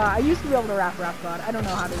 I forgot. I used to be able to rap God. I don't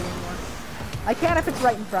know how to do it anymore. I can if it's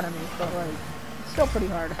right in front of me, but like, it's still pretty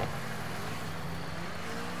hard.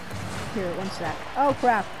 Here, one sec. Oh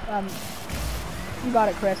crap. You got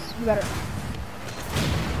it, Chris. You got it.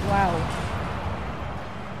 Wow.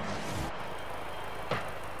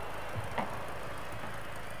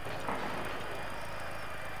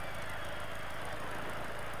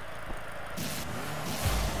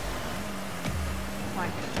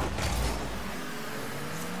 Fine.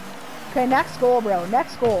 Okay, next goal, bro.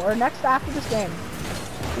 Next goal, or next after this game.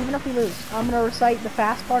 Even if we lose, I'm gonna recite the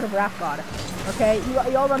fast part of Rap God. Okay?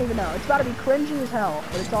 Y'all don't even know. It's about to be cringy as hell,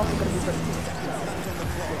 but it's also gonna be pretty cool.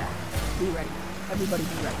 Yeah, be ready. Everybody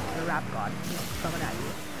be ready. The Rap God, you know, coming at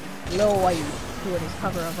you. Lil Whitey doing his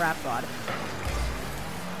cover of Rap God.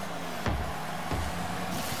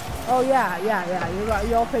 Oh yeah.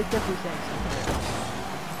 You all pay 50 cents.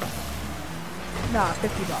 Nah, $50.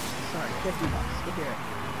 Sorry, $50. You hear it.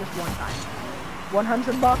 Just one time.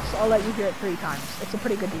 $100, I'll let you hear it 3 times. It's a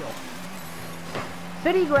pretty good deal.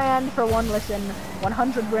 50 grand for 1 listen,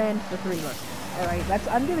 100 grand for 3 listens. Alright,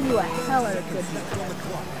 I'm giving you a hella good deal.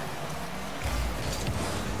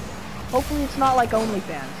 Hopefully it's not like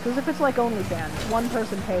OnlyFans, because if it's like OnlyFans, one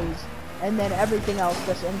person pays, and then everything else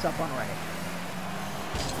just ends up on Reddit.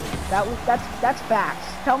 That's facts.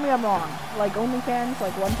 Tell me I'm wrong. Like OnlyFans,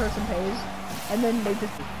 like one person pays, and then they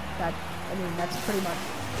just, that's pretty much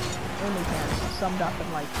OnlyFans summed up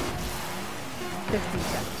in like 50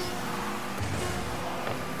 cents.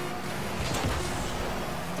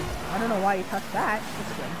 I don't know why you touched that.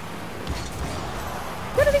 It's good.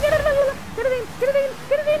 Get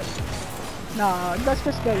it in! No, let's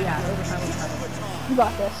just go, yeah, overtime. You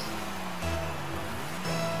got this.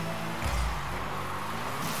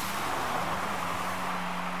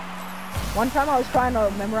 One time I was trying to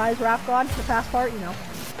memorize Rap God, the fast part, you know.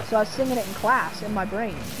 So I was singing it in class, in my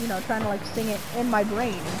brain. You know, trying to like sing it in my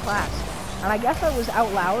brain in class. And I guess I was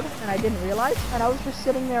out loud, and I didn't realize, and I was just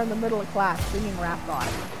sitting there in the middle of class singing Rap God.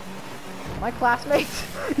 My classmates,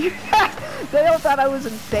 They all thought I was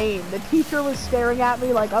insane. The teacher was staring at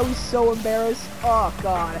me like I was so embarrassed. Oh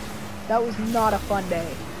god. That was not a fun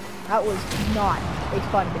day. That was not a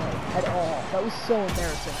fun day at all. That was so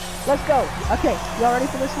embarrassing. Let's go. Okay, y'all ready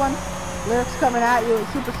for this one? Lyrics coming at you at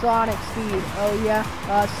supersonic speed. Oh yeah.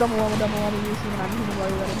 Some woman, dumb woman, you human, I'm human, what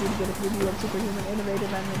are you gonna do to get if you do? I'm superhuman,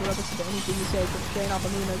 innovative, and regardless of anything you say, put strain off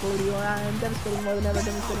of me, no glue to you. I am devastating more than ever,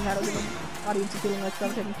 demonstrating how to give an audience a feeling like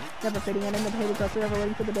something never fitting, and in the haters are forever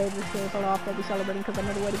waiting for the day this day fall off. They'll be celebrating because I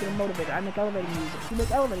know the way to get them motivated. I make elevating music. You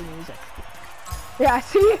make elevating music. Yeah,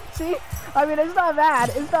 see? I mean, it's not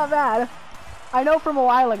bad. It's not bad. I know from a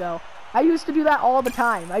while ago. I used to do that all the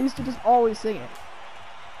time. I used to just always sing it.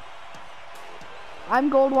 I'm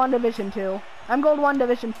Gold 1 Division 2. I'm Gold 1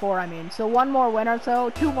 Division 4, I mean. So one more win or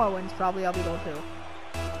so. 2 more wins, probably. I'll be Gold 2.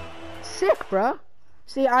 Sick, bruh.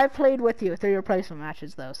 See, I played with you through your placement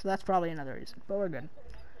matches, though. So that's probably another reason. But we're good.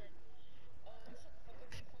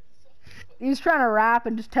 He's trying to rap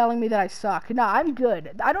and just telling me that I suck. No, I'm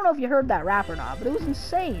good. I don't know if you heard that rap or not, but it was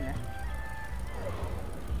insane.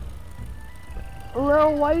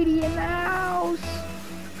 Lil Whitey in the house.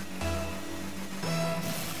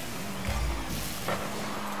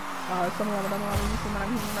 Someone I'm gonna do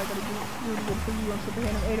good for you. I'm super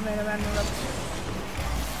man.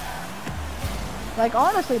 Like,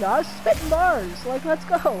 honestly, though, I was spitting bars. Like, let's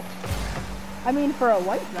go. I mean, for a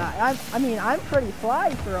white guy, I'm pretty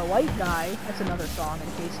fly for a white guy. That's another song,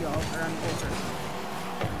 in case y'all are uncultured.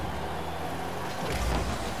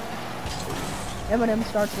 Eminem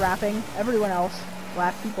starts rapping. Everyone else,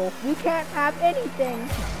 black people, we can't have anything.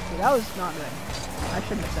 See, that was not good. I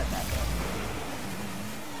shouldn't have said that, though.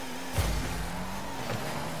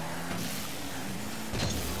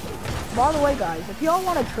 By the way, guys, if y'all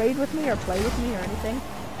want to trade with me or play with me or anything,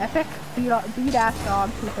 Epic,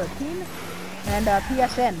 B-Dog213, and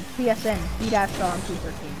PSN,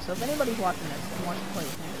 B-Dog213. So if anybody's watching this and wants to play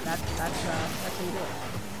with me, that's how you do it.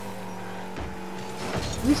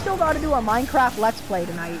 We still got to do a Minecraft Let's Play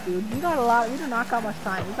tonight, dude. We do not got much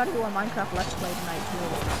time. We got to do a Minecraft Let's Play tonight, too.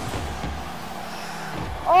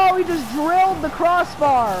 Oh, he just drilled the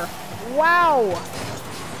crossbar. Wow.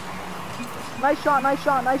 Nice shot, nice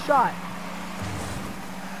shot, nice shot.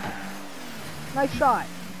 Nice shot.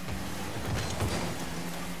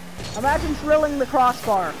 Imagine drilling the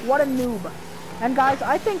crossbar. What a noob. And guys,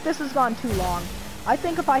 I think this has gone too long. I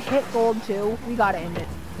think if I hit gold 2, we gotta end it.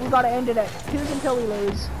 We gotta end it at 2's until we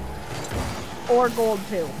lose. Or gold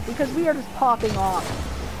 2. Because we are just popping off.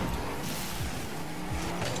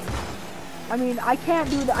 I mean, I can't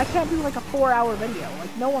do like a 4-hour video.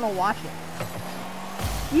 Like, no one will watch it.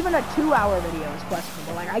 Even a 2-hour video is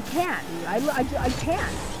questionable. Like, I can't, dude. I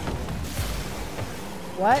can't.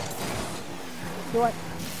 What? What?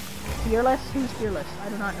 Fearless? Who's Fearless? I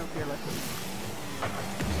do not know Fearless.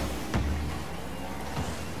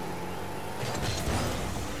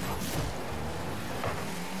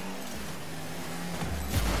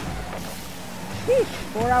 Sheesh.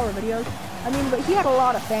 4-hour videos. I mean, but he had a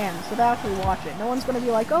lot of fans, so they actually watch it. No one's gonna be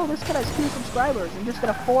like, oh, this kid has 2 subscribers and just get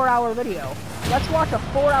a 4-hour video. Let's watch a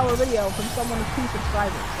 4-hour video from someone with 2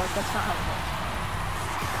 subscribers. Like, that's not how it works.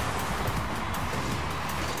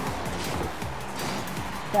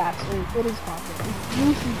 Facts. It is content. It's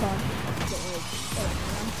juicy content. But like, whatever,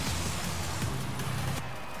 man.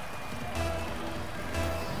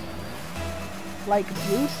 Like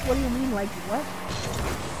juice? What do you mean, like what?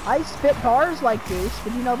 I spit bars like juice.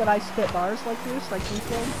 Did you know that I spit bars like juice? Like juice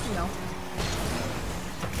world? You know.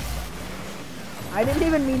 I didn't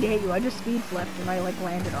even mean to hit you. I just speed flipped and I like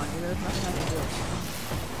landed on you. There's nothing I can do.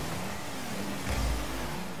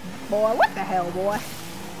 Boy, what the hell, boy?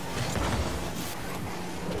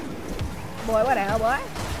 Boy, what the hell, boy?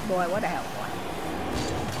 Boy, what the hell, boy?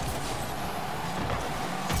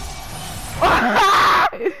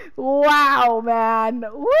 Wow, man.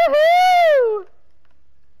 Woohoo!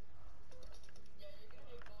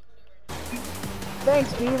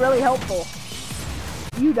 Thanks, B. Really helpful.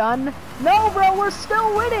 You done? No, bro, we're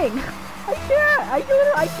still winning.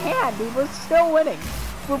 I can't, dude. We're still winning.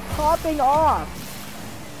 We're popping off.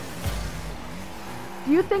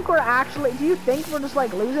 Do you think we're just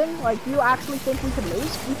like losing? Like, do you actually think we could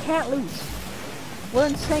lose? We can't lose. We're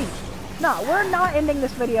insane. No, we're not ending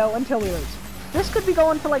this video until we lose. This could be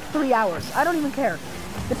going for like 3 hours. I don't even care.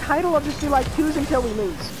 The title will just be like 2's until we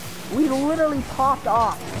lose. We literally popped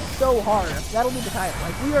off so hard. That'll be the title.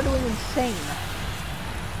 Like, we are doing insane.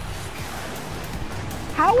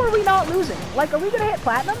 How are we not losing? Like, are we gonna hit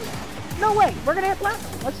platinum? No way. We're gonna hit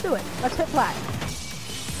platinum. Let's do it. Let's hit platinum.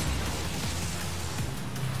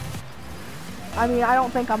 I mean, I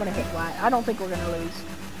don't think I'm gonna hit plat. I don't think we're gonna lose.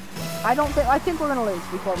 I think we're gonna lose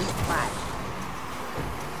before we hit plat.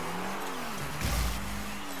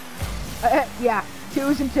 Yeah,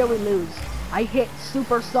 2's until we lose. I hit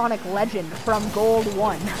Supersonic Legend from Gold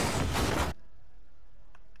 1.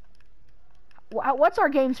 What's our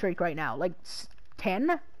game streak right now? Like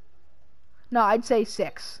 10? No, I'd say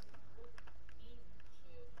 6.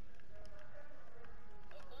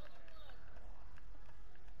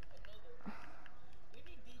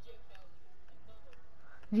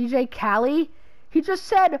 DJ Khaled? He just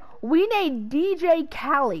said, we need DJ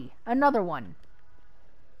Khaled. Another one.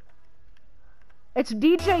 It's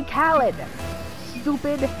DJ Khaled.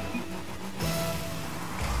 Stupid.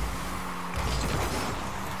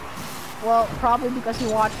 Well, probably because you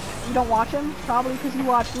don't watch him? Probably because you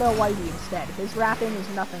watch Lil Whitey instead. His rapping is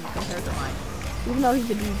nothing compared to mine. Even though he's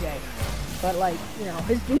a DJ. But like, you know,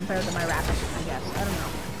 his compared to my rapping, I guess. I don't know.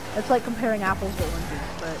 It's like comparing apples to oranges,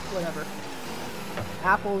 but whatever.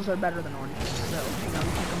 Apples are better than oranges, so, you know,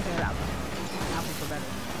 you can compare apples. Apples are better.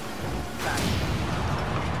 Fact.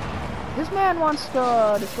 This man wants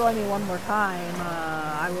to destroy me one more time.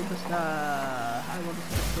 I will just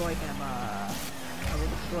destroy him. I will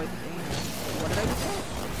destroy his anus. What did I just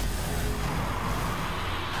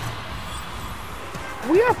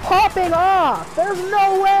say? We are popping off! There's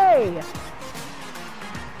no way!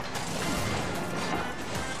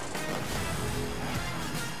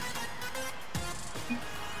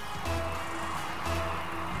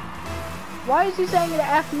 Why is he saying to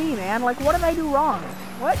F me, man? Like, what did I do wrong?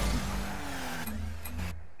 What?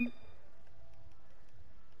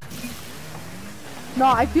 No,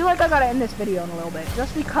 I feel like I gotta end this video in a little bit,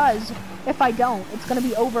 just because if I don't, it's gonna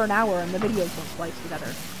be over an hour and the videos won't splice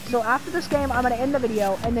together. So after this game, I'm gonna end the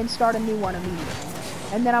video and then start a new one immediately.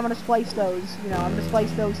 And then I'm gonna splice those, you know, I'm gonna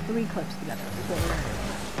splice those 3 clips together. That's what we're gonna do.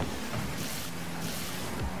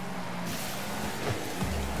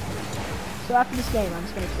 So after this game, I'm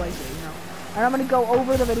just gonna splice it, you know. And I'm gonna go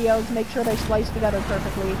over the videos, make sure they splice together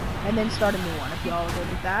perfectly, and then start a new one, if y'all are good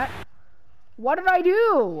with that. What did I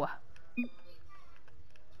do?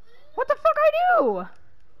 What the fuck I do?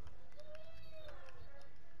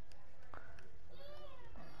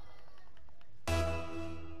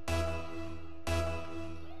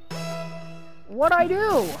 What'd I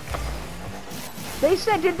do? They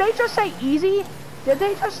said, did they just say easy? Did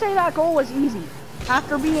they just say that goal was easy?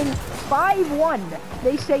 After being 5-1,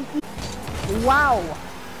 they say easy. Wow.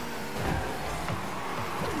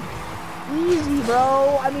 Easy,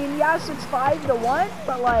 bro. I mean, yes, it's 5-1,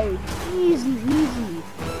 but like, easy.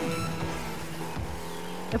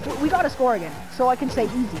 If we gotta score again, so I can say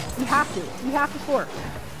easy. We have to score.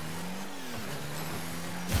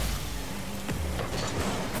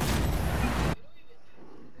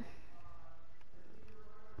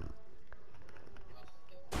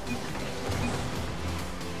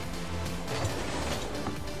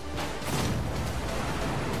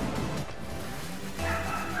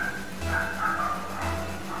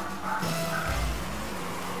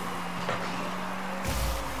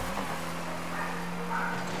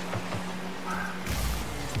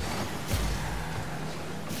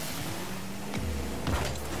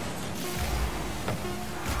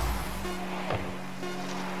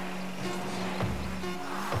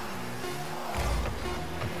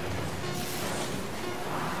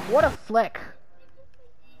 What a flick.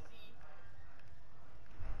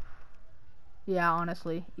 Yeah,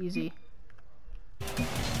 honestly, easy.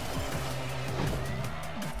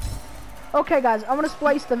 Okay, guys, I'm gonna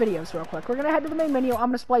splice the videos real quick. We're gonna head to the main menu. I'm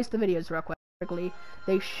gonna splice the videos real quick.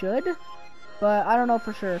 They should, but I don't know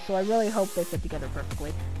for sure, so I really hope they fit together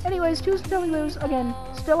perfectly. Anyways, 2's until we lose. Again,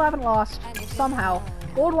 still haven't lost, somehow.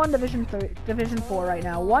 Gold 1, Division 4 right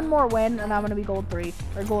now. One more win, and I'm gonna be Gold 3,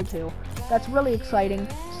 or Gold 2. That's really exciting.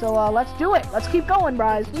 So, let's do it. Let's keep going,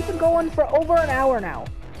 guys. We've been going for over an hour now,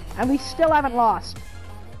 and we still haven't lost.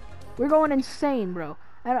 We're going insane, bro.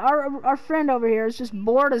 And our friend over here is just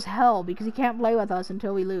bored as hell because he can't play with us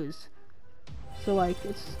until we lose. So, like,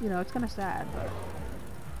 it's, you know, it's kind of sad, but...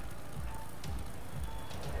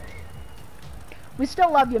 We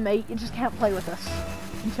still love you, mate. You just can't play with us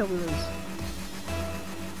until we lose.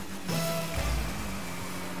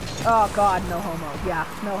 Oh, God, no homo. Yeah,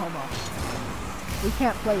 no homo. We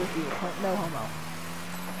can't play with you. No homo.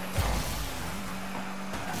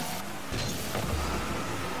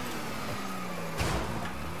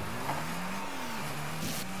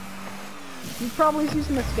 He's probably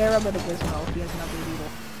using the Scarab or the Gizmo if he has nothing evil.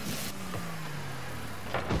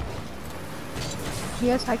 He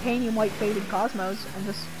has Titanium White Faded Cosmos. I'm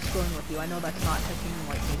just screwing with you. I know that's not Titanium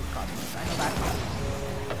White Faded Cosmos. I know that's not.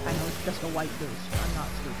 I know it's just a white boost. I'm not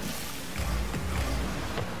stupid.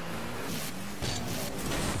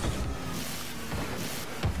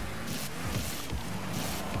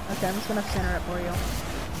 Okay, I'm just gonna center it for you.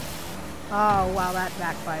 Oh, wow, that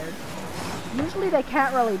backfired. Usually they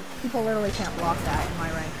can't really, people literally can't block that in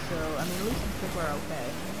my rank, so, I mean, at least these people are okay.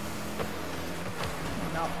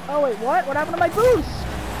 No. Oh, wait, what? What happened to my boost?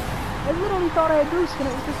 I literally thought I had boost and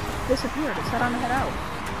it was just disappeared. It said I'm head out.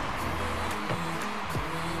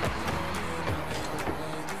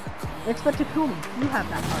 It's the Takumi. You have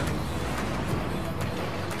that card.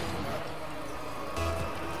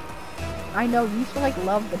 I know, you used to, like,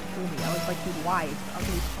 love the Takumi. I was like, dude, why? It's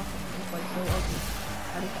ugly as fuck. It's, like, so ugly.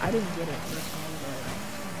 I didn't get it personally, but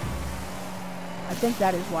I think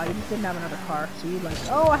that is why. You just didn't have another car. So you're like,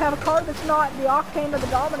 oh, I have a car that's not the Octane or the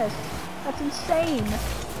Dominus. That's insane.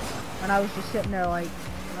 And I was just sitting there like,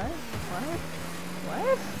 what? What?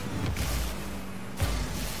 What?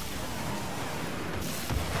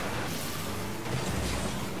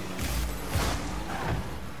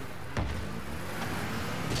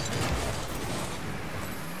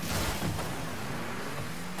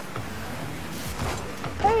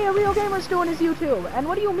 Hey, a real gamer's doing his YouTube. And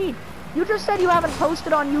what do you mean? You just said you haven't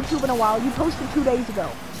posted on YouTube in a while. You posted 2 days ago.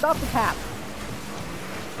 Stop the cap.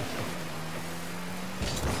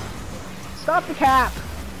 Stop the cap.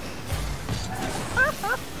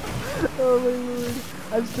 Oh my lord.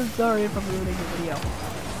 I'm so sorry if I'm ruining your video.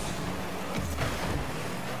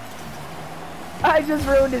 I just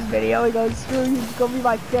ruined his video. He goes, screw you. It's gonna be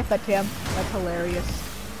my 5th attempt. That's hilarious.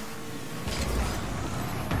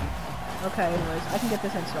 Okay, anyways. I can get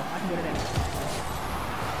this in still. I can get it in.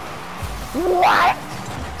 What?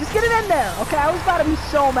 Just get it in there. Okay, I was about to be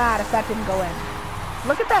so mad if that didn't go in.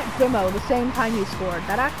 Look at that demo the same time you scored.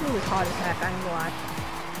 That actually was hot as heck, I ain't gonna lie.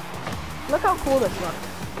 Look how cool this looks.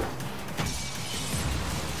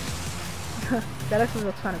 That actually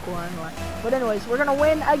looks kinda cool, I ain't gonna lie. But anyways, we're gonna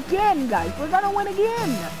win again, guys. We're gonna win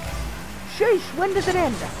again. Sheesh, when does it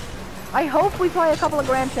end? I hope we play a couple of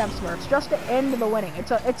Grand Champ Smurfs just to end the winning.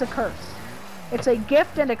 It's a curse. It's a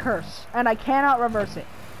gift and a curse. And I cannot reverse it.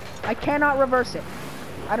 I cannot reverse it.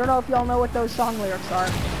 I don't know if y'all know what those song lyrics are,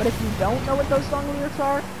 but if you don't know what those song lyrics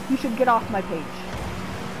are, you should get off my page.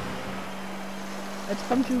 It's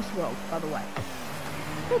from Juice WRLD, by the way.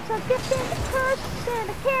 It's a gift and a curse,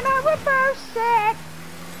 and I cannot reverse it.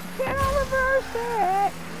 Cannot reverse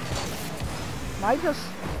it.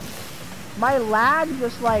 My lag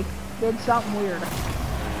just like did something weird.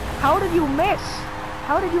 How did you miss?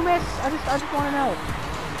 How did you miss? I just want to know.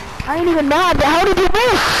 I ain't even mad, but how did you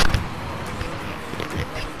miss?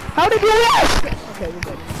 How did you miss? Okay, we're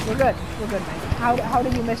good. We're good. We're good, man. How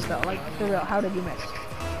did you miss though? Like for real, how did you miss?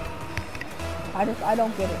 I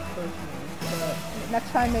don't get it personally. But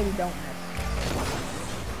next time maybe don't miss.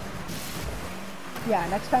 Yeah,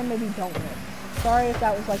 next time maybe don't miss. Sorry if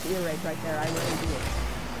that was like ear raid right there. I really do it.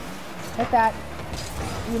 Hit that.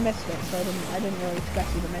 You missed it, so I didn't really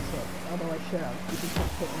expect you to miss it. Although I should have. You just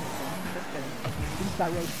hit anything. Just kidding. You just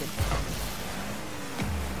got roasted.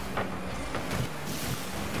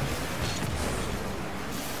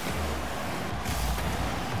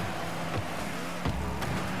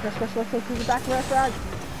 Let's take to the back restaurant.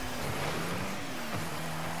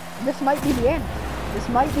 This might be the end. This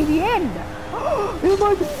might be the end. It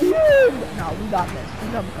might be the end. No, we got this.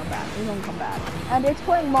 We're gonna come back. We're gonna come back. And it's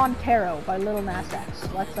playing Montero by Lil Nas X.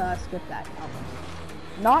 Let's skip that album.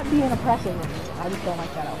 Not being oppressive or anything. I just don't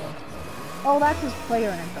like that album. Oh, that's his player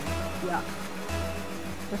anthem. Yeah.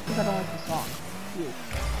 Just because I don't like the song. Ew.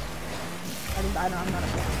 I'm not a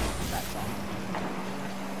fan of that song.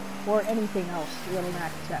 Or anything else, Lil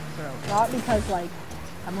Nas X. Not because, like,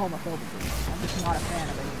 I'm homophobic. I'm just not a fan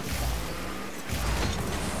of any of the songs.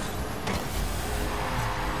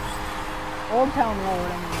 Old Town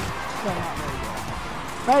Road, I mean, still not very good.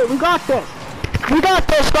 Hey, we got this! We got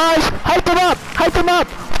this, guys! Hype them up! Hype them up!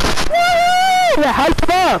 Woo! Yeah, hype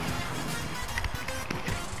them up!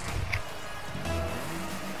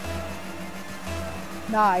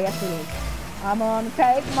 Nah, yes it is. I'm gonna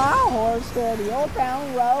take my horse to the Old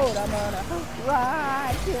Town Road. I'm gonna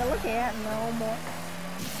ride till I can't no more.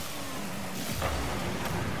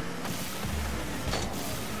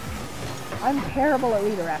 I'm terrible at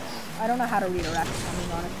redirects. I don't know how to redirect, I'm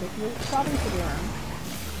being honest with you. Probably should learn.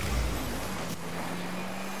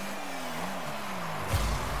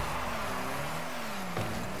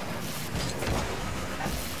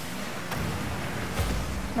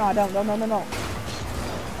 No, don't. No.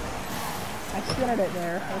 I centered it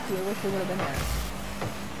there. Okay, I wish it would have been there.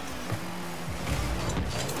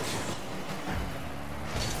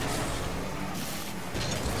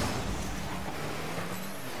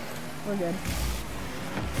 We're good.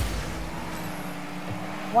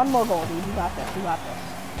 One more goal, dude. You got this. You got this.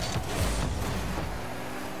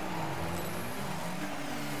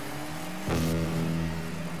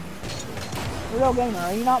 Real gamer,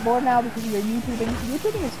 are you not bored now because you're YouTubing?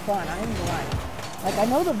 YouTubing is fun, I ain't gonna lie. Like, I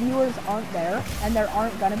know the viewers aren't there, and there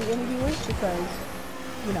aren't gonna be any viewers because,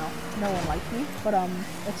 you know, no one likes me. But,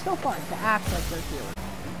 it's still fun to act like there's viewers.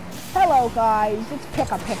 Hello, guys, it's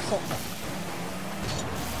Pick a Pixel.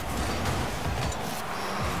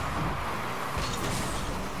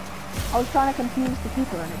 I was trying to confuse the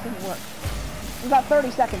keeper, and it didn't work. We got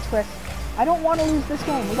 30 seconds, Chris. I don't want to lose this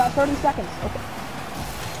game. We got 30 seconds. Okay.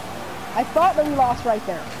 I thought that we lost right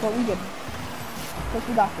there, but we didn't. Chris,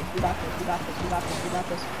 we got this. We got this. We got this. We got this. We got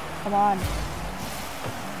this. Come on.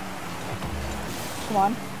 Come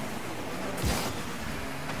on.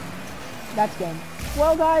 That's game.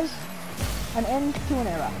 Well, guys, an end to an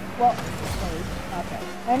era. Well, okay.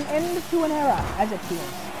 An end to an era, as it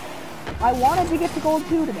feels. I wanted to get to gold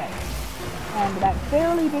 2 today, and that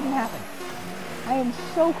barely didn't happen. I am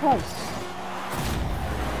so close.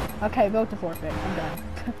 Okay, vote to forfeit. I'm done.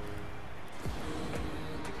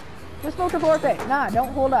 Just vote to forfeit. Nah,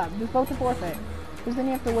 don't hold up. Just vote to forfeit. Because then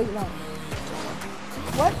you have to wait long.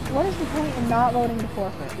 What is the point in not voting to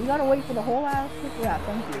forfeit? We gotta wait for the whole ass. Yeah,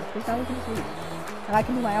 thank you. Because now we can sleep. And I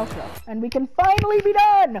can do my outro. And we can finally be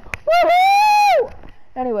done! Woohoo!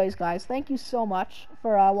 Anyways, guys, thank you so much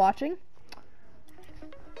for watching.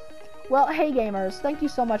 Well, hey gamers, thank you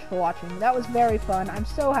so much for watching. That was very fun. I'm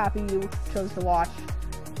so happy you chose to watch.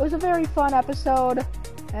 It was a very fun episode,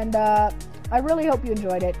 and I really hope you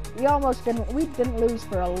enjoyed it. We didn't lose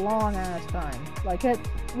for a long ass time. Like,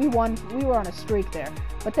 we won, we were on a streak there.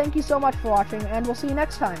 But thank you so much for watching, and we'll see you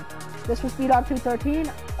next time. This was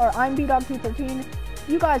BDog213, or I'm BDog213.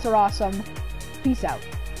 You guys are awesome. Peace out.